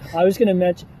not. I was going to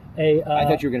mention I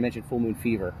thought you were going to mention full moon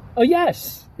fever. Oh,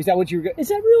 yes. Is that what you're going to... Is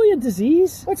that really a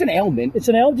disease? What's an ailment? It's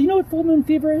an ailment. Do you know what full moon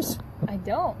fever is? I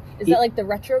don't. Is that like the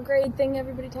retrograde thing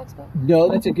everybody talks about? No,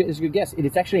 that's a good guess.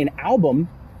 It's actually an album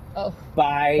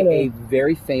by a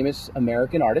very famous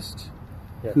American artist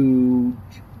who...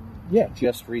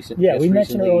 just recently. Yeah, we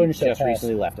mentioned it earlier in the show. Just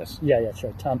recently left us. Yeah, that's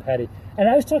right. Tom Petty. And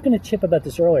I was talking to Chip about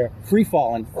this earlier. Free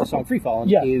Fallin', the song Free Fallin'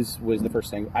 was the first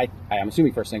single, I am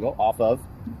assuming first single, off of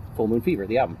Full Moon Fever,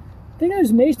 the album. The thing I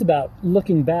was amazed about,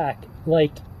 looking back,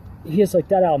 like,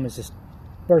 that album is just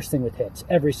bursting with hits.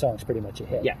 Every song's pretty much a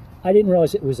hit. Yeah. I didn't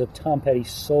realize it was a Tom Petty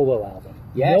solo album.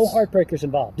 Yes. No heartbreakers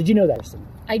involved. Did you know that, Kristen?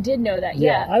 I did know that,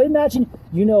 yeah. I would imagine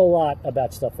you know a lot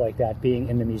about stuff like that, being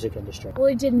in the music industry. Well,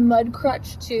 he did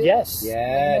Mudcrutch, too. Yes.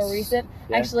 More recent.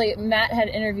 Yeah. Actually, Matt had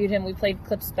interviewed him. We played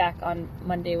clips back on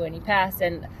Monday when he passed,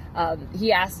 and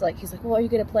he asked, he's like, well, are you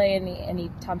going to play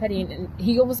any Tom Petty? And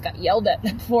he almost got yelled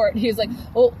at for it. He was like,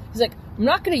 I'm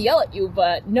not going to yell at you,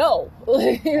 but no.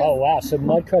 Oh, wow. So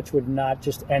Mudcrutch would not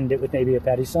just end it with maybe a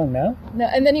Petty song, no? No,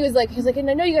 and then he was like, and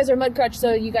I know you guys are Mudcrutch,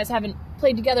 so you guys haven't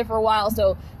played together for a while,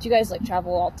 so do you guys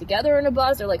travel all together in a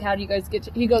bus, or how do you guys get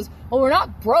he goes, well, we're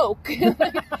not broke. He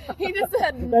just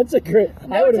said, that's a great,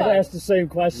 I would have asked the same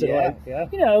question.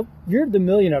 Yeah. You're the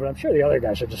millionaire, but I'm sure the other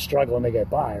guys are just struggling to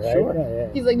get by, right? Sure.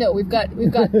 Yeah. He's like, no, we've got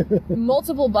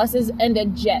multiple buses and a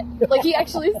jet. He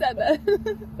actually said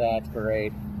that. That's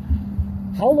great.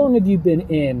 How long have you been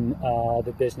in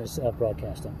the business of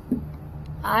broadcasting?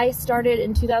 I started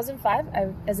in 2005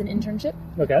 as an internship.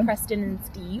 Okay. Preston and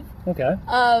Steve. Okay.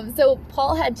 So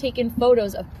Paul had taken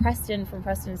photos of Preston from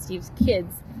Preston and Steve's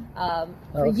kids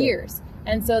for years.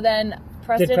 And so then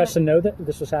Preston... Did Preston know that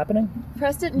this was happening?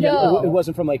 Preston, Yeah, no. it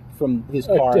wasn't from his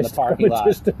car in the parking lot.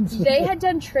 Distance. They had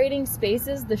done Trading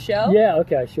Spaces, the show. Yeah,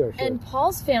 okay, sure. And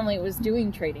Paul's family was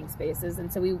doing Trading Spaces,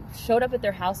 and so we showed up at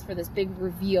their house for this big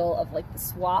reveal of like the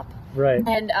swap. Right.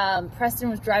 And Preston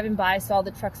was driving by, saw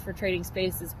the trucks for Trading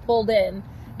Spaces, pulled in,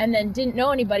 and then didn't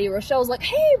know anybody. Rochelle was like,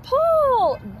 "Hey,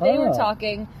 Paul!" They were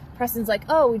talking. Preston's like,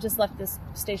 "Oh, we just left this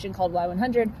station called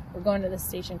Y100. We're going to this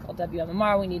station called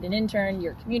WMMR. We need an intern.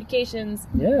 Your communications."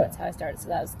 Yeah. That's how I started. So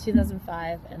that was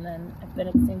 2005, and then I've been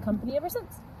at the same company ever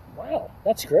since. Wow,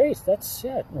 that's great. That's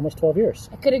almost 12 years.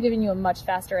 I could have given you a much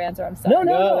faster answer. I'm sorry.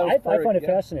 No. I perfect, find it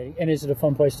fascinating. And is it a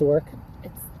fun place to work?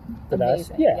 It's The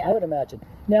best? amazing. Yeah, I would imagine.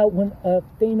 Now, when a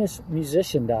famous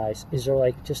musician dies, is there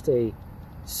like just an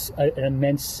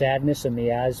immense sadness, a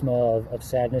miasma of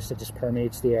sadness that just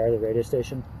permeates the air of the radio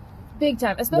station? Big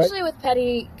time, especially with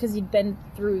Petty, because he'd been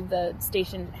through the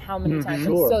station how many times?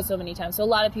 Sure. So many times. So a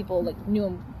lot of people like knew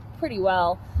him pretty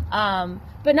well.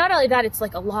 But not only that, it's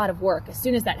like a lot of work. As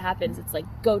soon as that happens, it's like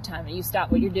go time, and you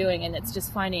stop what you're doing, and it's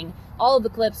just finding all of the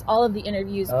clips, all of the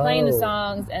interviews, playing the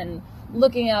songs, and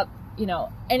looking up,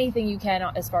 anything you can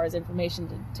as far as information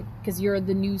because you're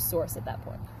the news source at that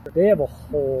point. They have a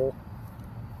whole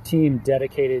team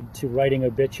dedicated to writing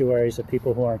obituaries of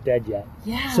people who aren't dead yet.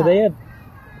 Yeah. So they have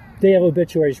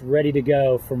obituaries ready to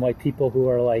go from like people who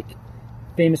are like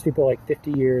famous people like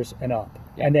 50 years and up.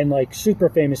 Yeah. And then like super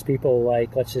famous people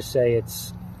like, let's just say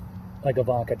it's like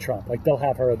Ivanka Trump. Like they'll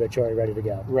have her obituary ready to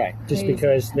go. Right. Just Crazy.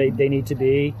 because they need to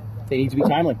be. They need to be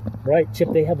timely. Right.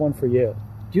 Chip, they have one for you.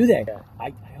 Do they? Yeah.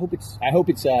 I hope it's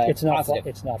it's not positive.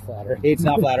 it's not flattering. It's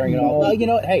not flattering at all. Well, you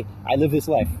know what? Hey, I live this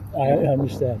life. I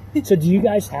understand. So do you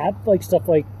guys have like stuff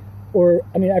like, or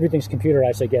I mean everything's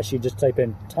computerized, I guess. You just type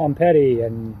in Tom Petty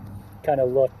and kind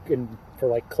of look for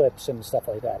like clips and stuff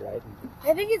like that, right?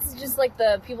 I think it's just like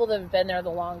the people that have been there the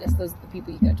longest. Those are the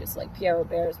people you got. Just like Pierre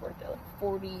Robert's worked there like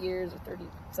 40 years or 30,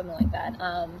 something like that.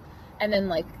 And then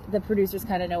like the producers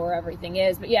kind of know where everything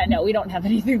is. But yeah, no, we don't have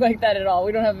anything like that at all.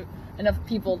 We don't have enough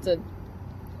people to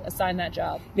assign that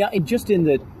job. Yeah, and just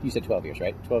you said 12 years,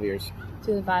 right? 12 years.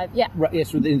 2005, yeah. Right. Yeah.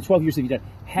 So in 12 years that you've done,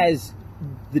 has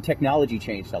the technology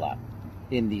changed a lot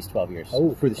in these 12 years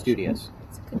for the studios?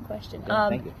 That's a good question. Yeah,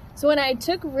 thank you. So when I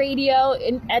took radio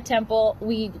at Temple,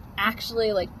 we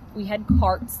actually we had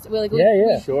carts.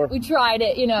 Sure. We tried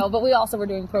it, but we also were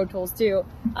doing Pro Tools too.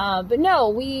 But no,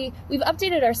 we've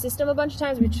updated our system a bunch of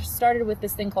times. We just started with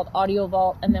this thing called Audio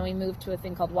Vault, and then we moved to a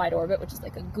thing called Wide Orbit, which is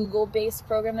like a Google-based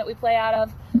program that we play out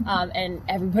of. And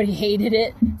everybody hated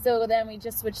it. So then we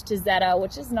just switched to Zeta,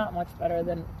 which is not much better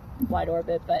than Wide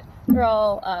Orbit, but they're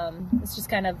all it's just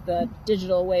kind of the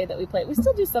digital way that we play. We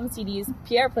still do some CDs.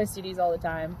 Pierre plays CDs all the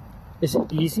time. Is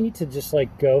it easy to just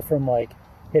like go from like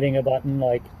hitting a button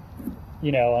like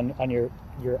on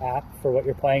your app for what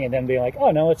you're playing and then being like, oh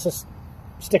no, let's just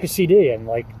stick a CD and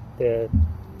like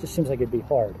just seems like it'd be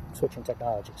hard switching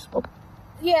technologies.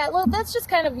 Yeah, well, that's just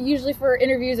kind of usually for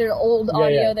interviews or old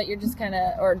audio that you're just kind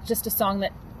of, or just a song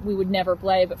that we would never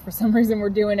play, but for some reason we're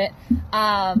doing it.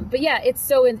 But yeah, it's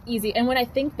so easy. And when I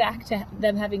think back to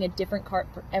them having a different cart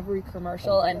for every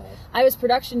commercial, and I was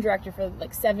production director for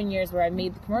like 7 years where I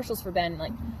made the commercials for Ben,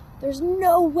 like, there's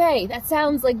no way. That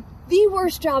sounds like the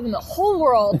worst job in the whole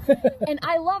world. And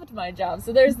I loved my job.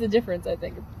 So there's the difference, I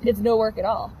think. It's no work at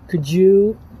all.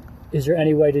 Is there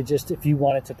any way to just, if you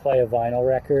wanted to play a vinyl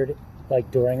record, like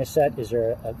during a set, is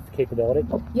there a capability?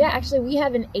 Yeah, actually, we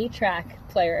have an 8-track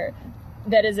player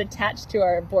that is attached to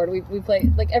our board. We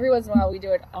play, like every once in a while we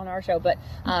do it on our show, but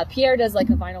Pierre does like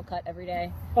a vinyl cut every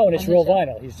day. Oh, and it's real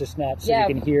vinyl. He's just not, so Yeah.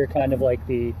 you can hear kind of like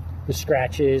the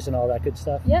scratches and all that good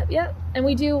stuff. Yep. And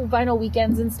we do vinyl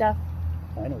weekends and stuff.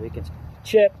 Vinyl weekends.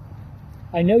 Chip,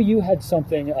 I know you had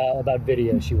something about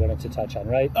videos you wanted to touch on,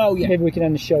 right? Oh, yeah. Maybe we can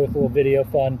end the show with a little video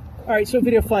fun. All right, so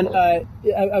video fun. I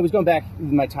was going back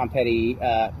with my Tom Petty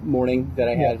morning that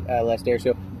I had last day or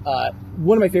so.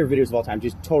 One of my favorite videos of all time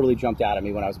just totally jumped out at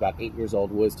me when I was about 8 years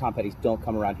old was Tom Petty's Don't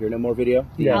Come Around Here No More video.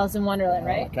 Yeah. Alice in Wonderland,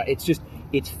 right?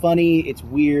 It's funny, it's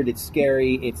weird, it's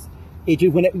scary,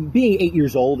 being 8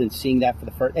 years old and seeing that for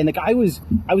the first, and like I was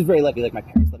very lucky, like my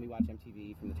parents let me watch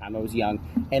MTV from the time I was young,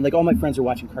 and like all my friends are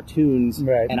watching cartoons,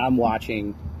 right. And I'm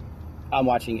watching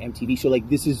MTV, so like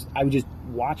I would just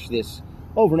watch this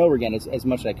over and over again as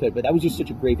much as I could, but that was just such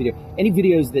a great video. Any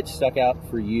videos that stuck out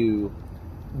for you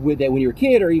with that when you were a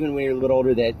kid or even when you're a little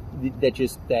older that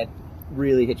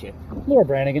really hit you? Laura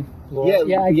Branigan.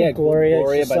 I think Gloria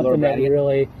is by Laura something that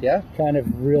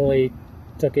Branigan. really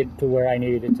took it to where I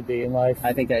needed it to be in life.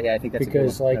 I think that's because a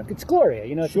good one. it's Gloria,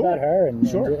 it's Sure. about her and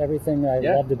everything I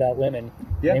Yeah. loved about women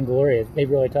Yeah. named Gloria. They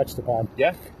really touched upon.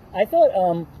 Yeah. I thought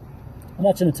I'm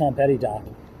watching the Tom Petty doc.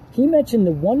 He mentioned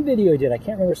the one video he did. I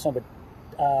can't remember some,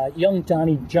 but young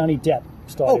Johnny Depp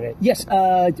started it. Yes,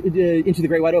 Into the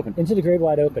Great Wide Open. Into the Great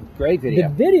Wide Open. Great video.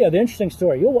 The interesting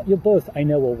story. You'll both, I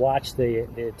know, will watch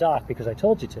the doc because I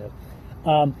told you to.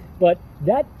 But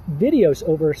that video's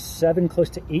over 7, close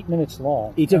to 8 minutes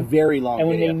long. It's a very long video. And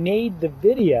when video. they made the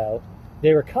video,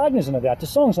 they were cognizant of that. The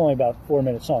song's only about 4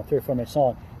 minutes long, 3 or 4 minutes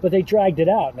long, but they dragged it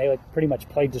out and they pretty much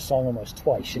played the song almost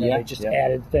twice. They just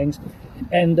added things,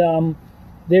 and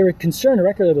they were concerned. The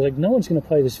record label was like, no one's going to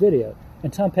play this video,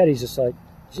 and Tom Petty's just like,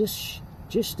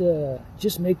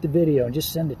 just make the video and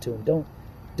just send it to him.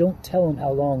 Don't tell him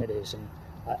how long it is, and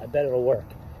I bet it'll work.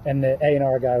 And the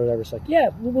A&R guy or whatever was like, yeah,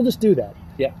 we'll just do that.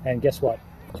 Yeah. And guess what?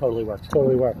 Totally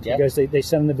worked. Yeah. Because they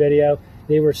sent him the video.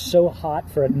 They were so hot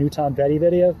for a new Tom Petty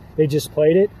video, they just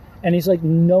played it. And he's like,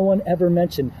 no one ever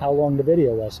mentioned how long the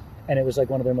video was. And it was like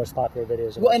one of their most popular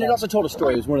videos. Well, and it also told a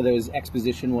story. It was one of those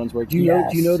exposition ones where, do you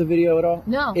know the video at all?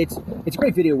 No. It's a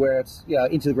great video where it's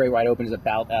Into the Great Wide Open is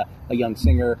about a young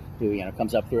singer who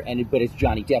comes up through, but it's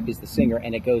Johnny Depp is the singer,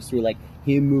 and it goes through like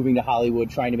him moving to Hollywood,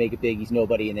 trying to make it big. He's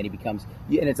nobody, and then he becomes,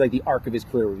 and it's like the arc of his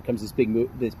career where he becomes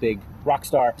this big rock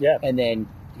star. Yeah. And then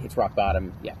hits rock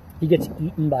bottom. Yeah. He gets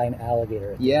eaten by an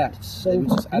alligator. Yeah. It's so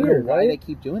I don't know why they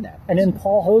keep doing that. And then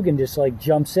Paul Hogan just like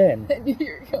jumps in.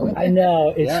 I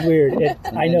know, it's weird.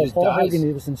 I know, Paul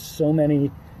Hogan was in so many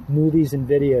movies and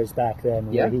videos back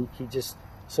then where he just,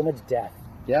 so much death.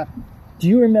 Yeah. Do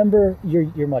you remember,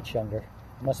 you're much younger,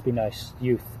 must be nice,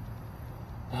 youth.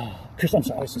 Chris, I'm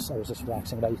sorry, I was just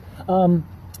waxing about you.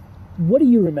 What do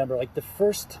you remember, like the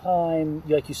first time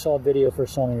you saw a video for a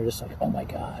song and you're just like, oh my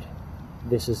God,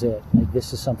 this is it. Like,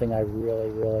 this is something I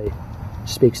really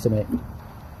speaks to me.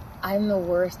 I'm the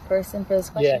worst person for this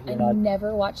question. Yeah, I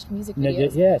never watched music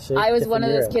videos. So I was one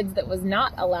of those kids that was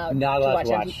not allowed to watch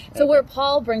MTV. So where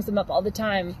Paul brings them up all the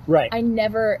time, right? I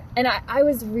never, and I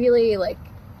was really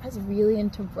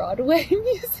into Broadway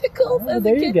musicals as a kid.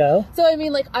 There you go. So I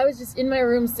mean, I was just in my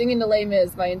room singing to Les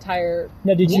Mis my entire.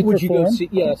 Now, did you would perform? You go see?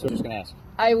 Yeah, that's what I was going to ask.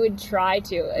 I would try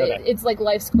to. Okay. It's like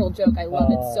life's cruel joke. I love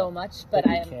it so much, but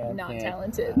I am not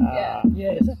talented. Yeah,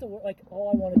 is that all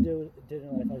I want to do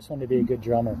in life? I just want to be a good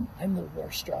drummer. I'm the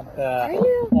worst drummer. Are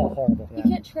you? Oh, horrible. You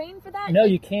can't train for that? No,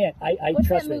 you can't. What's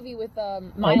trust that movie with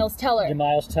Miles Teller? The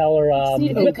Miles Teller.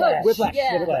 Whiplash.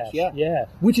 Yeah.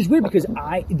 Which is weird because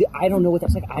I don't know what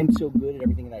that's like. I'm so good at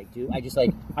everything that I do.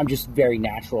 I'm just very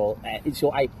natural.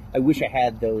 So I wish I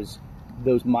had those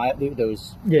blocks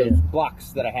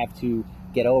that I have to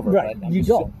get over. Right. But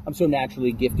I'm so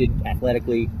naturally gifted,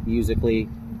 athletically, musically,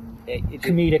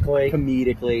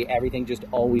 comedically. Everything just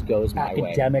always goes my way.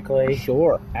 Academically.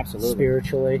 Sure, absolutely.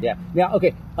 Spiritually. Yeah. Now,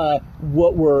 okay.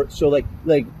 What were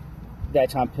like that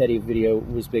Tom Petty video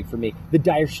was big for me. The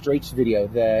Dire Straits video,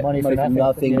 the Money for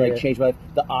Nothing, changed my life.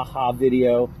 The Aha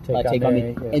video, Take on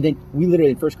Me. Yeah. And then we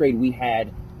literally in first grade we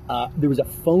had. There was a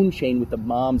phone chain with the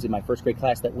moms in my first grade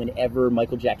class that whenever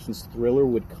Michael Jackson's Thriller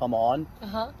would come on,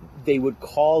 they would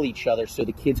call each other so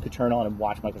the kids could turn on and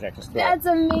watch Michael Jackson's Thriller. That's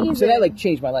amazing. So that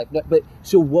changed my life. But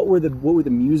so what were the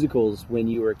musicals when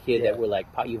you were a kid that were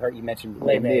you mentioned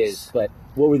Les Mis, but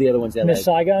what were the other ones that Miss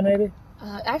Saigon maybe?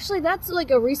 Actually, that's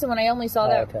a recent one. I only saw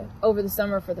that over the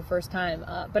summer for the first time.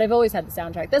 But I've always had the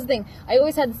soundtrack. That's the thing. I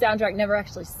always had the soundtrack. Never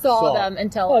actually saw them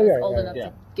until I was old enough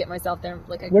to get myself there.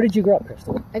 Where did you grow up,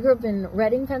 Crystal? I grew up in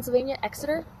Reading, Pennsylvania,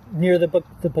 Exeter. Near the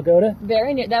pagoda?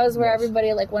 Very near. That was where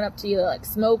everybody went up to either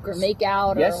smoke or make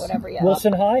out or whatever. Yeah.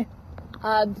 Wilson High?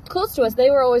 Close to us.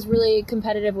 They were always really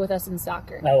competitive with us in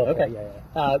soccer. Oh, okay.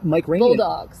 Yeah. Mike Rainey.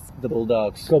 Bulldogs. The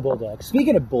Bulldogs. Go Bulldogs.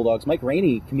 Speaking of Bulldogs,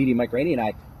 comedian Mike Rainey and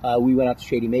I, we went out to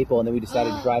Shady Maple, and then we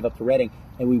decided to drive up to Reading,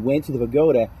 and we went to the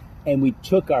pagoda, and we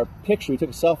took our picture. We took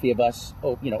a selfie of us,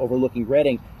 overlooking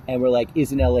Reading, and we're like,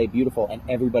 "Isn't LA beautiful?" And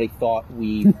everybody thought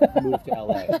we moved to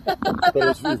LA, but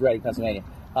it was Reading, Pennsylvania.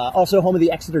 Also, home of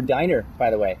the Exeter Diner,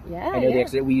 by the way. Yeah, I know the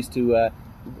Exeter. We used to,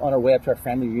 on our way up to our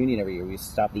family reunion every year, we used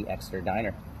to stop at the Exeter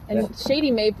Diner. And Shady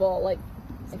Maple,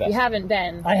 if you haven't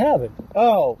been, I haven't.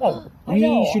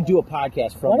 We should do a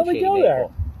podcast from. Why don't we go there?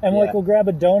 And we'll grab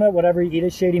a donut, whatever you eat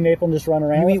at Shady Maple, and just run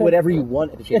around. You eat whatever you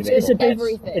want at the Shady Maple.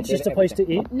 Everything. It's just a place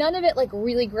to eat. None of it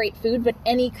really great food, but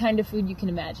any kind of food you can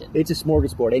imagine. It's a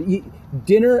smorgasbord, and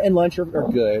dinner and lunch are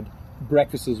good.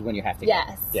 Breakfast is when you have to.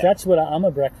 Yes, that's what I'm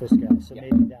a breakfast guy, so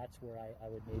maybe that's where I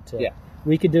would need to. Yeah,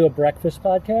 we could do a breakfast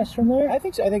podcast from there. I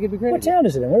think so. I think it'd be great. What town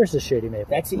is it in? Where's the Shady Maple?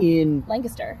 That's in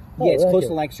Lancaster. Yeah, it's close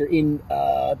to Lancaster. In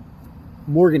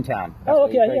Morgantown. That's Oh,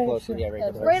 okay, very yeah, close. sure. Yeah, very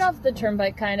It's close. right off the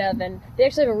turnpike, kind of, and they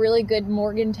actually have a really good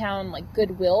Morgantown like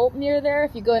Goodwill near there.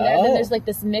 If you go in there, and then Oh. there's like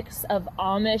this mix of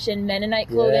Amish and Mennonite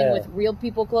clothing Yeah. with real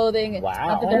people clothing. Wow.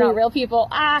 Not that they're not real people.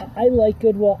 I like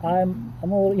Goodwill. I'm a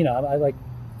little, I like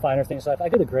finer things. I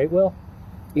go to Great Will.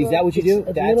 Is that what you do?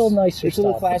 It's a little nicer It's a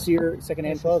little stuff. classier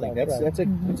secondhand Nicer clothing. stuff, That's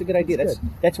right. that's a good idea. It's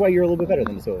That's why you're a little bit better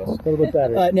than the two of us. A little bit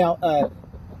better. Now,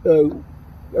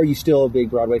 are you still a big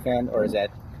Broadway fan, or is that?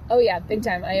 Oh yeah, big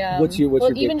time. What's your well,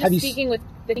 big- even have just you speaking with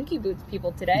the Dinky Boots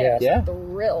people today, Yeah. I was Yeah.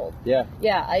 thrilled. Yeah.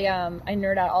 Yeah, I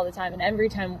nerd out all the time, and every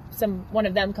time one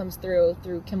of them comes through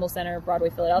Kimmel Center, Broadway,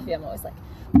 Philadelphia, I'm always like,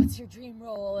 "What's your dream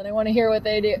role?" And I want to hear what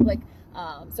they do.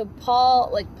 So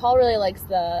Paul really likes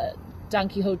the Don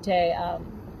Quixote,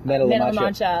 Man of La Man of La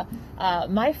Mancha. Mancha.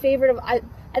 My favorite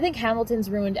I think Hamilton's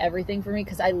ruined everything for me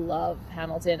because I love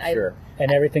Hamilton. Sure.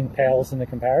 And everything pales in the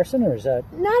comparison, or is that?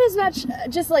 Not as much,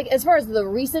 just like as far as the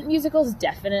recent musicals,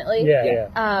 definitely.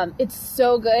 Yeah. It's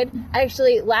so good. I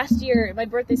actually, last year, my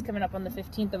birthday's coming up on the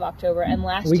 15th of October, and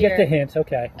last We year... get the hint,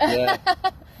 okay. Yeah.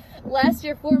 Last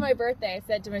year for my birthday, I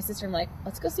said to my sister, I'm like,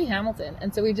 let's go see Hamilton.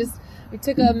 And so we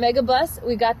took a mega bus.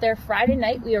 We got there Friday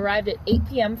night. We arrived at 8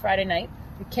 p.m. Friday night.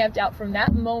 We camped out from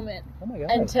that moment Oh my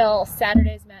God. until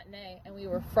Saturday's matinee, and we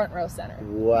were front row center.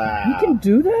 Wow. You can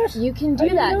do that? You can I do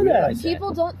didn't that. know that.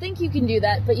 People don't think you can do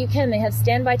that, but you can. They have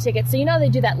standby tickets. So you know they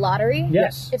do that lottery?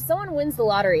 Yes. If someone wins the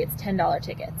lottery, it's $10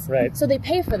 tickets. Right. So they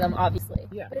pay for them, obviously.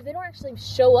 Yeah. But if they don't actually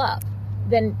show up,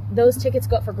 then those tickets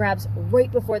go up for grabs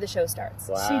right before the show starts.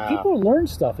 Wow. See, people learn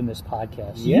stuff in this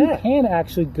podcast. Yeah. You can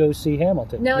actually go see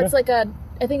Hamilton. Now Yeah. it's like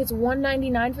I think it's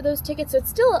 $199 for those tickets, so it's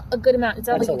still a good amount. It's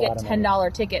not That's like you a get lot of money.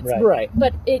 $10 tickets. Right. Right.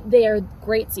 But they are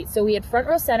great seats. So we had front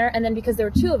row center, and then because there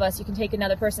were two of us, you can take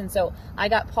another person. So I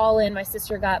got Paul in, my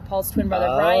sister got Paul's twin brother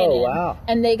Oh, Brian in, wow.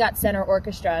 and they got center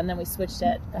orchestra, and then we switched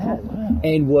it. Oh, wow.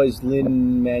 And was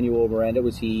Lin-Manuel Miranda,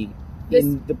 was he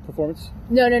in the performance?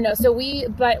 No. So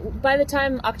by the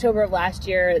time October of last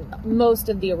year, most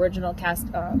of the original cast,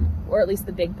 or at least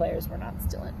the big players, were not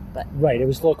still in. But Right, it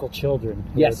was local children.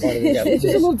 who Yes. were part of this. Yeah, which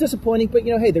is a little disappointing, but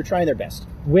hey, they're trying their best.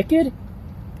 Wicked?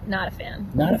 not a fan.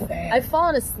 Not a fan. I've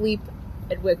fallen asleep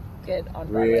at Wicked on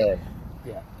Broadway. Really?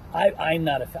 Yeah, I'm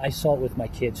not a fan. I saw it with my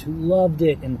kids who loved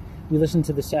it, and we listened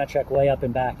to the soundtrack way up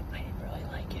and back. I didn't really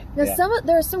like it. Now, Yeah.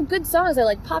 there are some good songs. I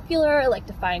like Popular. I like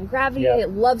Defying Gravity. Yeah. I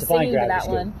love Defying singing to that Gravity's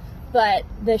good. one. But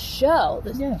the show,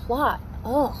 the Yeah. plot,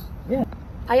 Yeah.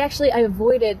 I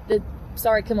avoided the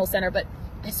Kimmel Center, but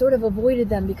I sort of avoided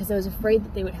them because I was afraid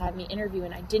that they would have me interview,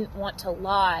 and I didn't want to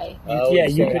lie. Oh, Yeah, you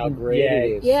you say how couldn't- great yeah. it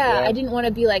is. Yeah, I didn't want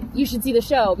to be like, you should see the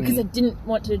show, because Mm. I didn't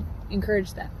want to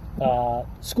encourage that.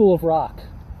 School of Rock.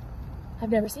 I've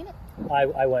never seen it.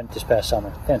 I went this past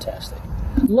summer. Fantastic.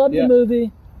 Loved Yeah. the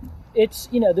movie. It's,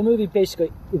 the movie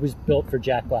basically, it was built for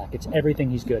Jack Black. It's everything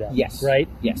he's good at. Yes. Right?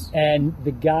 Yes. And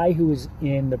the guy who was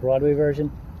in the Broadway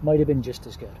version might have been just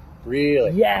as good.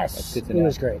 Really? Yes. That's good to It know.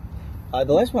 was great.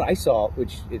 The last one I saw,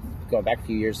 which is going back a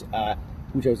few years,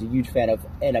 which I was a huge fan of,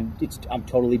 and I'm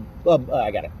totally, I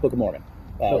got it, Book of Mormon.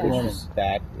 Book of Which Mormon. is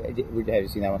that, have you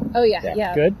seen that one? Oh, yeah, Yeah.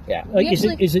 yeah. Good? Yeah. Like, We is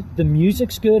actually- it the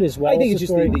music's good as well? I think as it's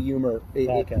just story? the humor.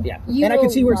 Okay. Yeah. You And I can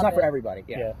will see where it's love not for it. everybody.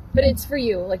 Yeah. Yeah. But it's for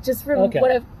you. Like, just from Okay.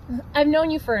 what I've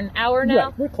known you for an hour now.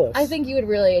 Right, we're close. I think you would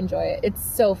really enjoy it. It's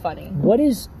so funny. What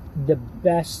is the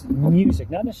best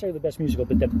music? Not necessarily the best musical,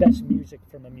 but the best music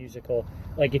from a musical.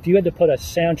 Like, if you had to put a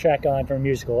soundtrack on from a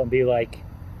musical and be like,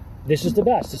 this is the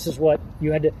best. This is what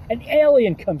you had to... An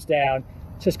alien comes down,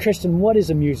 says, Kristen, what is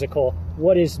a musical?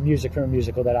 What is music from a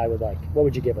musical that I would like? What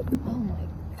would you give it? Oh my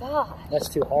god. That's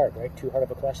too hard, right? Too hard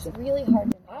of a question? Really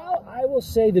hard to know. I will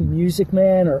say The Music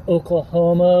Man or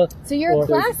Oklahoma. So you're Or- a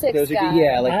classics Those are guy. good,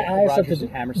 yeah, like I have Rodgers something. and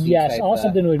Hammerstein Yes, type, I have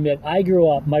something to admit. I grew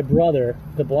up. My brother,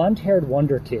 the blonde-haired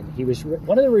wonderkin. He was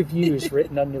one of the reviews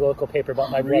written on the local paper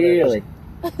about my brother. Really?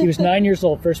 He was 9 years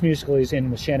old. First musical he was in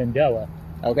was Shenandoah.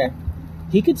 Okay.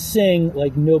 He could sing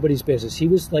like nobody's business. He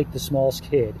was like the smallest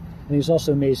kid, and he was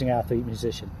also an amazing athlete,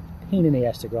 musician. Pain in the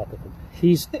ass to grow up with him.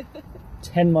 He's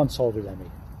 10 months older than me.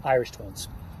 Irish twins.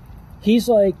 He's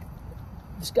like,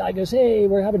 this guy goes, hey,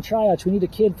 we're having tryouts. We need a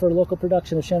kid for a local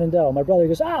production of Shenandoah. My brother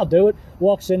goes, I'll do it.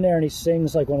 Walks in there and he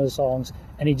sings like one of the songs,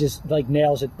 and he just like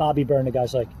nails it. Bobby Byrne, the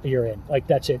guy's like, you're in. Like,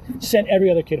 that's it. Sent every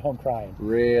other kid home crying.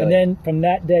 Really? And then from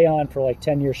that day on for like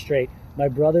 10 years straight, my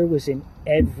brother was in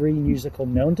every musical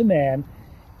known to man,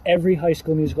 every high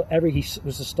school musical, he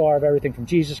was the star of everything from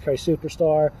Jesus Christ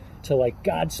Superstar to like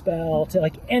Godspell to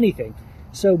like anything.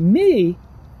 So me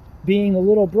being a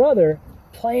little brother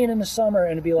playing in the summer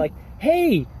and to be like,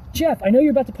 hey, Jeff, I know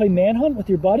you're about to play Manhunt with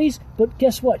your buddies, but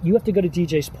guess what? You have to go to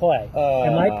DJ's play.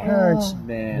 And my parents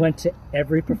went to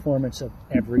every performance of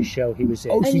every show he was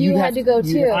in. And you had to go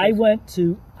too. I went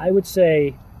to, I would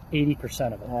say,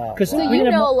 80% of them. So you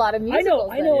know a lot of musicals.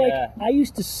 I know. Like, I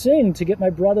used to sing to get my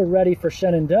brother ready for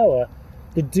Shenandoah,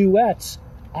 the duets.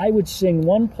 I would sing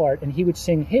one part, and he would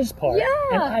sing his part. Yeah.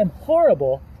 And I'm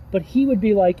horrible, but he would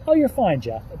be like, "Oh, you're fine,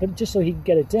 Jeff," but just so he could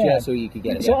get it down. Yeah, so you could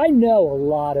get it. So I know a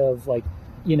lot of like,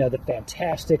 the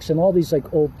Fantastics and all these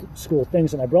like old school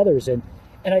things that my brother was in.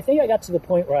 And I think I got to the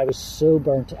point where I was so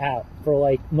burnt out for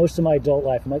like most of my adult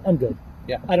life. I'm like, I'm good.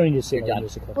 Yeah. I don't need to sing a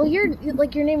musical. Well, you're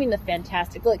naming the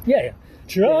Fantastic. Like, yeah.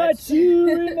 Try to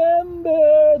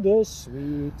remember the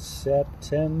sweet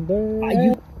September.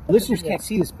 Listeners can't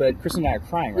see this, but Chris and I are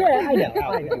crying right Yeah,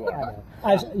 now.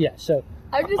 I know. So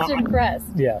I'm just impressed.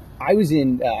 yeah. I was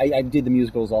in, I did the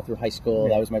musicals all through high school.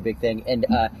 That was my big thing. And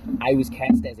I was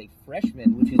cast as a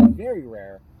freshman, which is very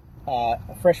rare, a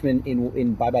freshman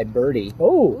in Bye Bye Birdie.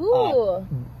 Oh. Ooh.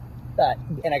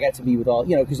 And I got to be with all,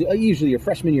 because usually you're a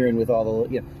freshman, you're in with all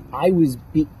the, I was,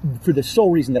 for the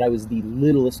sole reason that I was the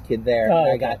littlest kid there. Oh,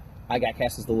 and okay. I got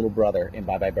cast as the little brother in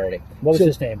Bye Bye Birdie. What was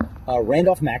his name?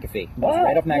 Randolph McAfee.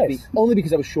 Randolph McAfee. Nice. Only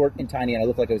because I was short and tiny and I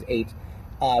looked like I was 8.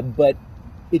 But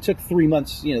it took 3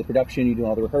 months, the production, you doing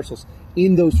all the rehearsals.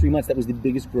 In those 3 months, that was the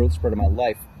biggest growth spurt of my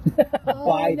life.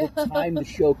 By the time the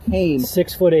show came,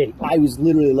 6'8". I was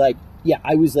literally like,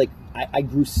 I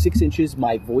grew 6 inches.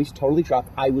 My voice totally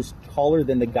dropped. I was taller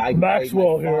than the guy who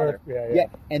Maxwell played my father. here. Yeah.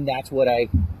 And that's what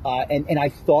and I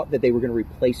thought that they were going to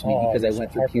replace me because I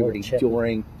went through puberty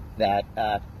during that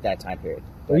time period.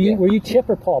 Were you Chip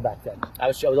or Paul back then? I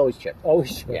was always Chip.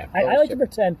 Always Chip. Yeah, I like to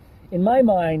pretend, in my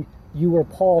mind, you were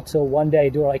Paul till one day,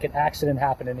 like an accident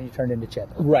happened, and then you turned into Chip.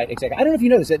 Right, exactly. I don't know if you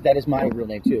know this, that is my real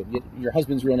name too. Your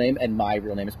husband's real name and my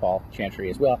real name is Paul Chantry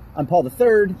as well. I'm Paul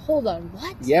III. Hold on,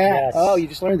 what? Yeah. Yes. Oh, you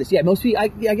just learned this. Yeah, most people. I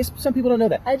guess some people don't know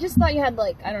that. I just thought you had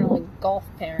like golf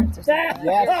parents or something. Yes.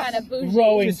 You're kind of bougie.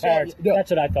 Rowing parents. No. That's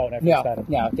what I thought when I first met him.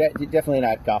 No, definitely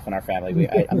not golf in our family.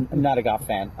 I'm not a golf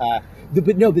fan. I'm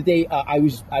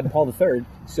Paul III.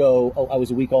 So I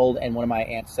was a week old, and one of my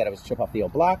aunts said I was Chip off the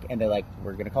old block, and they're like,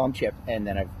 we're going to call him Chip, and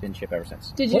then I've been Chip ever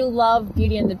since. Did you love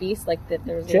Beauty and the Beast? Like that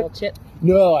there was a little Chip?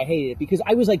 No, I hated it because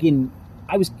I was like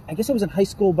I guess I was in high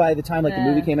school by the time like the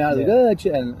movie came out. I was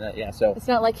like, so. It's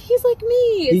not like, he's like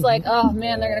me. It's like, oh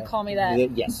man, they're going to call me that.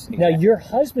 Yes. Exactly. Now, your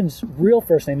husband's real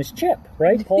first name is Chip,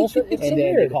 right? Paul's. It's and then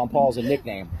weird. they call him Paul as a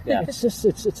nickname. Yeah. It's just,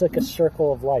 it's like a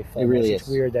circle of life. It really is. It's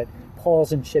weird that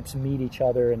Pauls and Chips meet each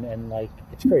other and like,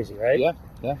 it's crazy, right? Yeah,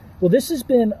 yeah. Well, this has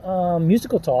been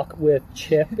Musical Talk with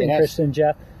Chip and Kristen and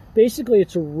Jeff. Basically,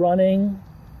 it's a running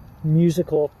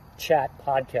musical chat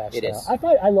podcast. It now. is.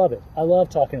 I love it. I love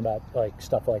talking about like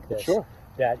stuff like this. Sure.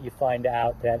 That you find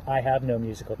out that I have no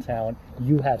musical talent,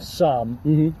 you have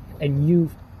some, and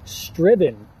you've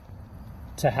striven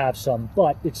to have some,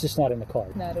 but it's just not in the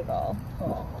card. Not at all.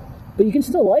 Oh. But you can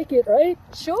still like it, right?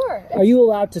 Sure. Are you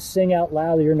allowed to sing out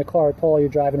loud? You're in the car with Paul, you're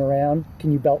driving around.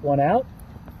 Can you belt one out?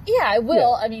 Yeah, I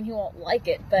will. Yeah. I mean, he won't like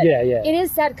it, but Yeah. it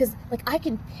is sad because, like, I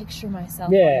can picture myself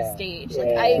on Yeah. the stage. Yeah.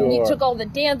 Like, I Sure. took all the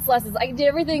dance lessons. I did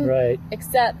everything Right.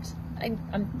 except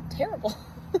I'm terrible.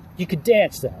 You could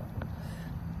dance, though.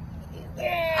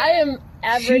 I am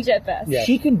average at best. Yeah.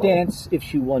 She can dance if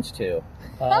she wants to.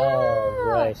 Oh,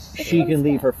 right. She can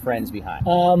leave her friends behind.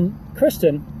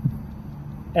 Kristen,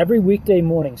 every weekday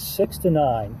morning, 6 to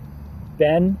 9,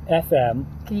 Ben FM.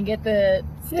 Can you get the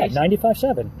Yeah, station?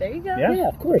 95.7. There you go. Yeah,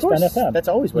 of course, Ben FM. That's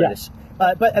always what it is.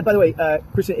 But by the way,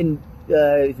 Kristen,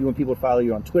 if you want people to follow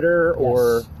you on Twitter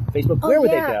or Facebook, where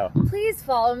would they go? Please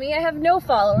follow me. I have no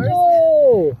followers.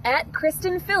 No! At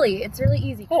Kristen Philly. It's really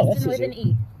easy. Oh, that's Kristen with easy. an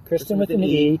E. Kristen with an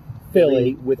E,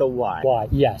 Philly. with a Y. Y,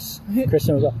 yes.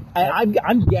 Kristen with a And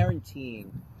I'm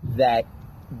guaranteeing that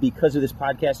because of this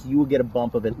podcast, you will get a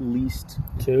bump of at least,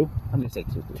 2. I'm going to say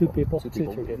 2 people. 2 people? 2 Two,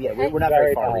 people. 3 people. Yeah, we're not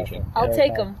very far powerful. reaching. I'll Very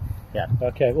take powerful. them. Yeah.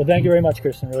 Okay, well, thank you very much,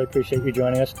 Kristen. Really appreciate you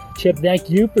joining us. Chip, thank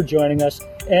you for joining us.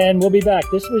 And we'll be back.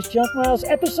 This was Junk Miles,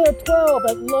 episode 12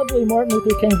 at lovely Martin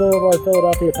Luther King Boulevard,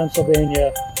 Philadelphia,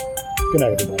 Pennsylvania. Good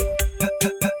night,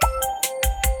 everybody.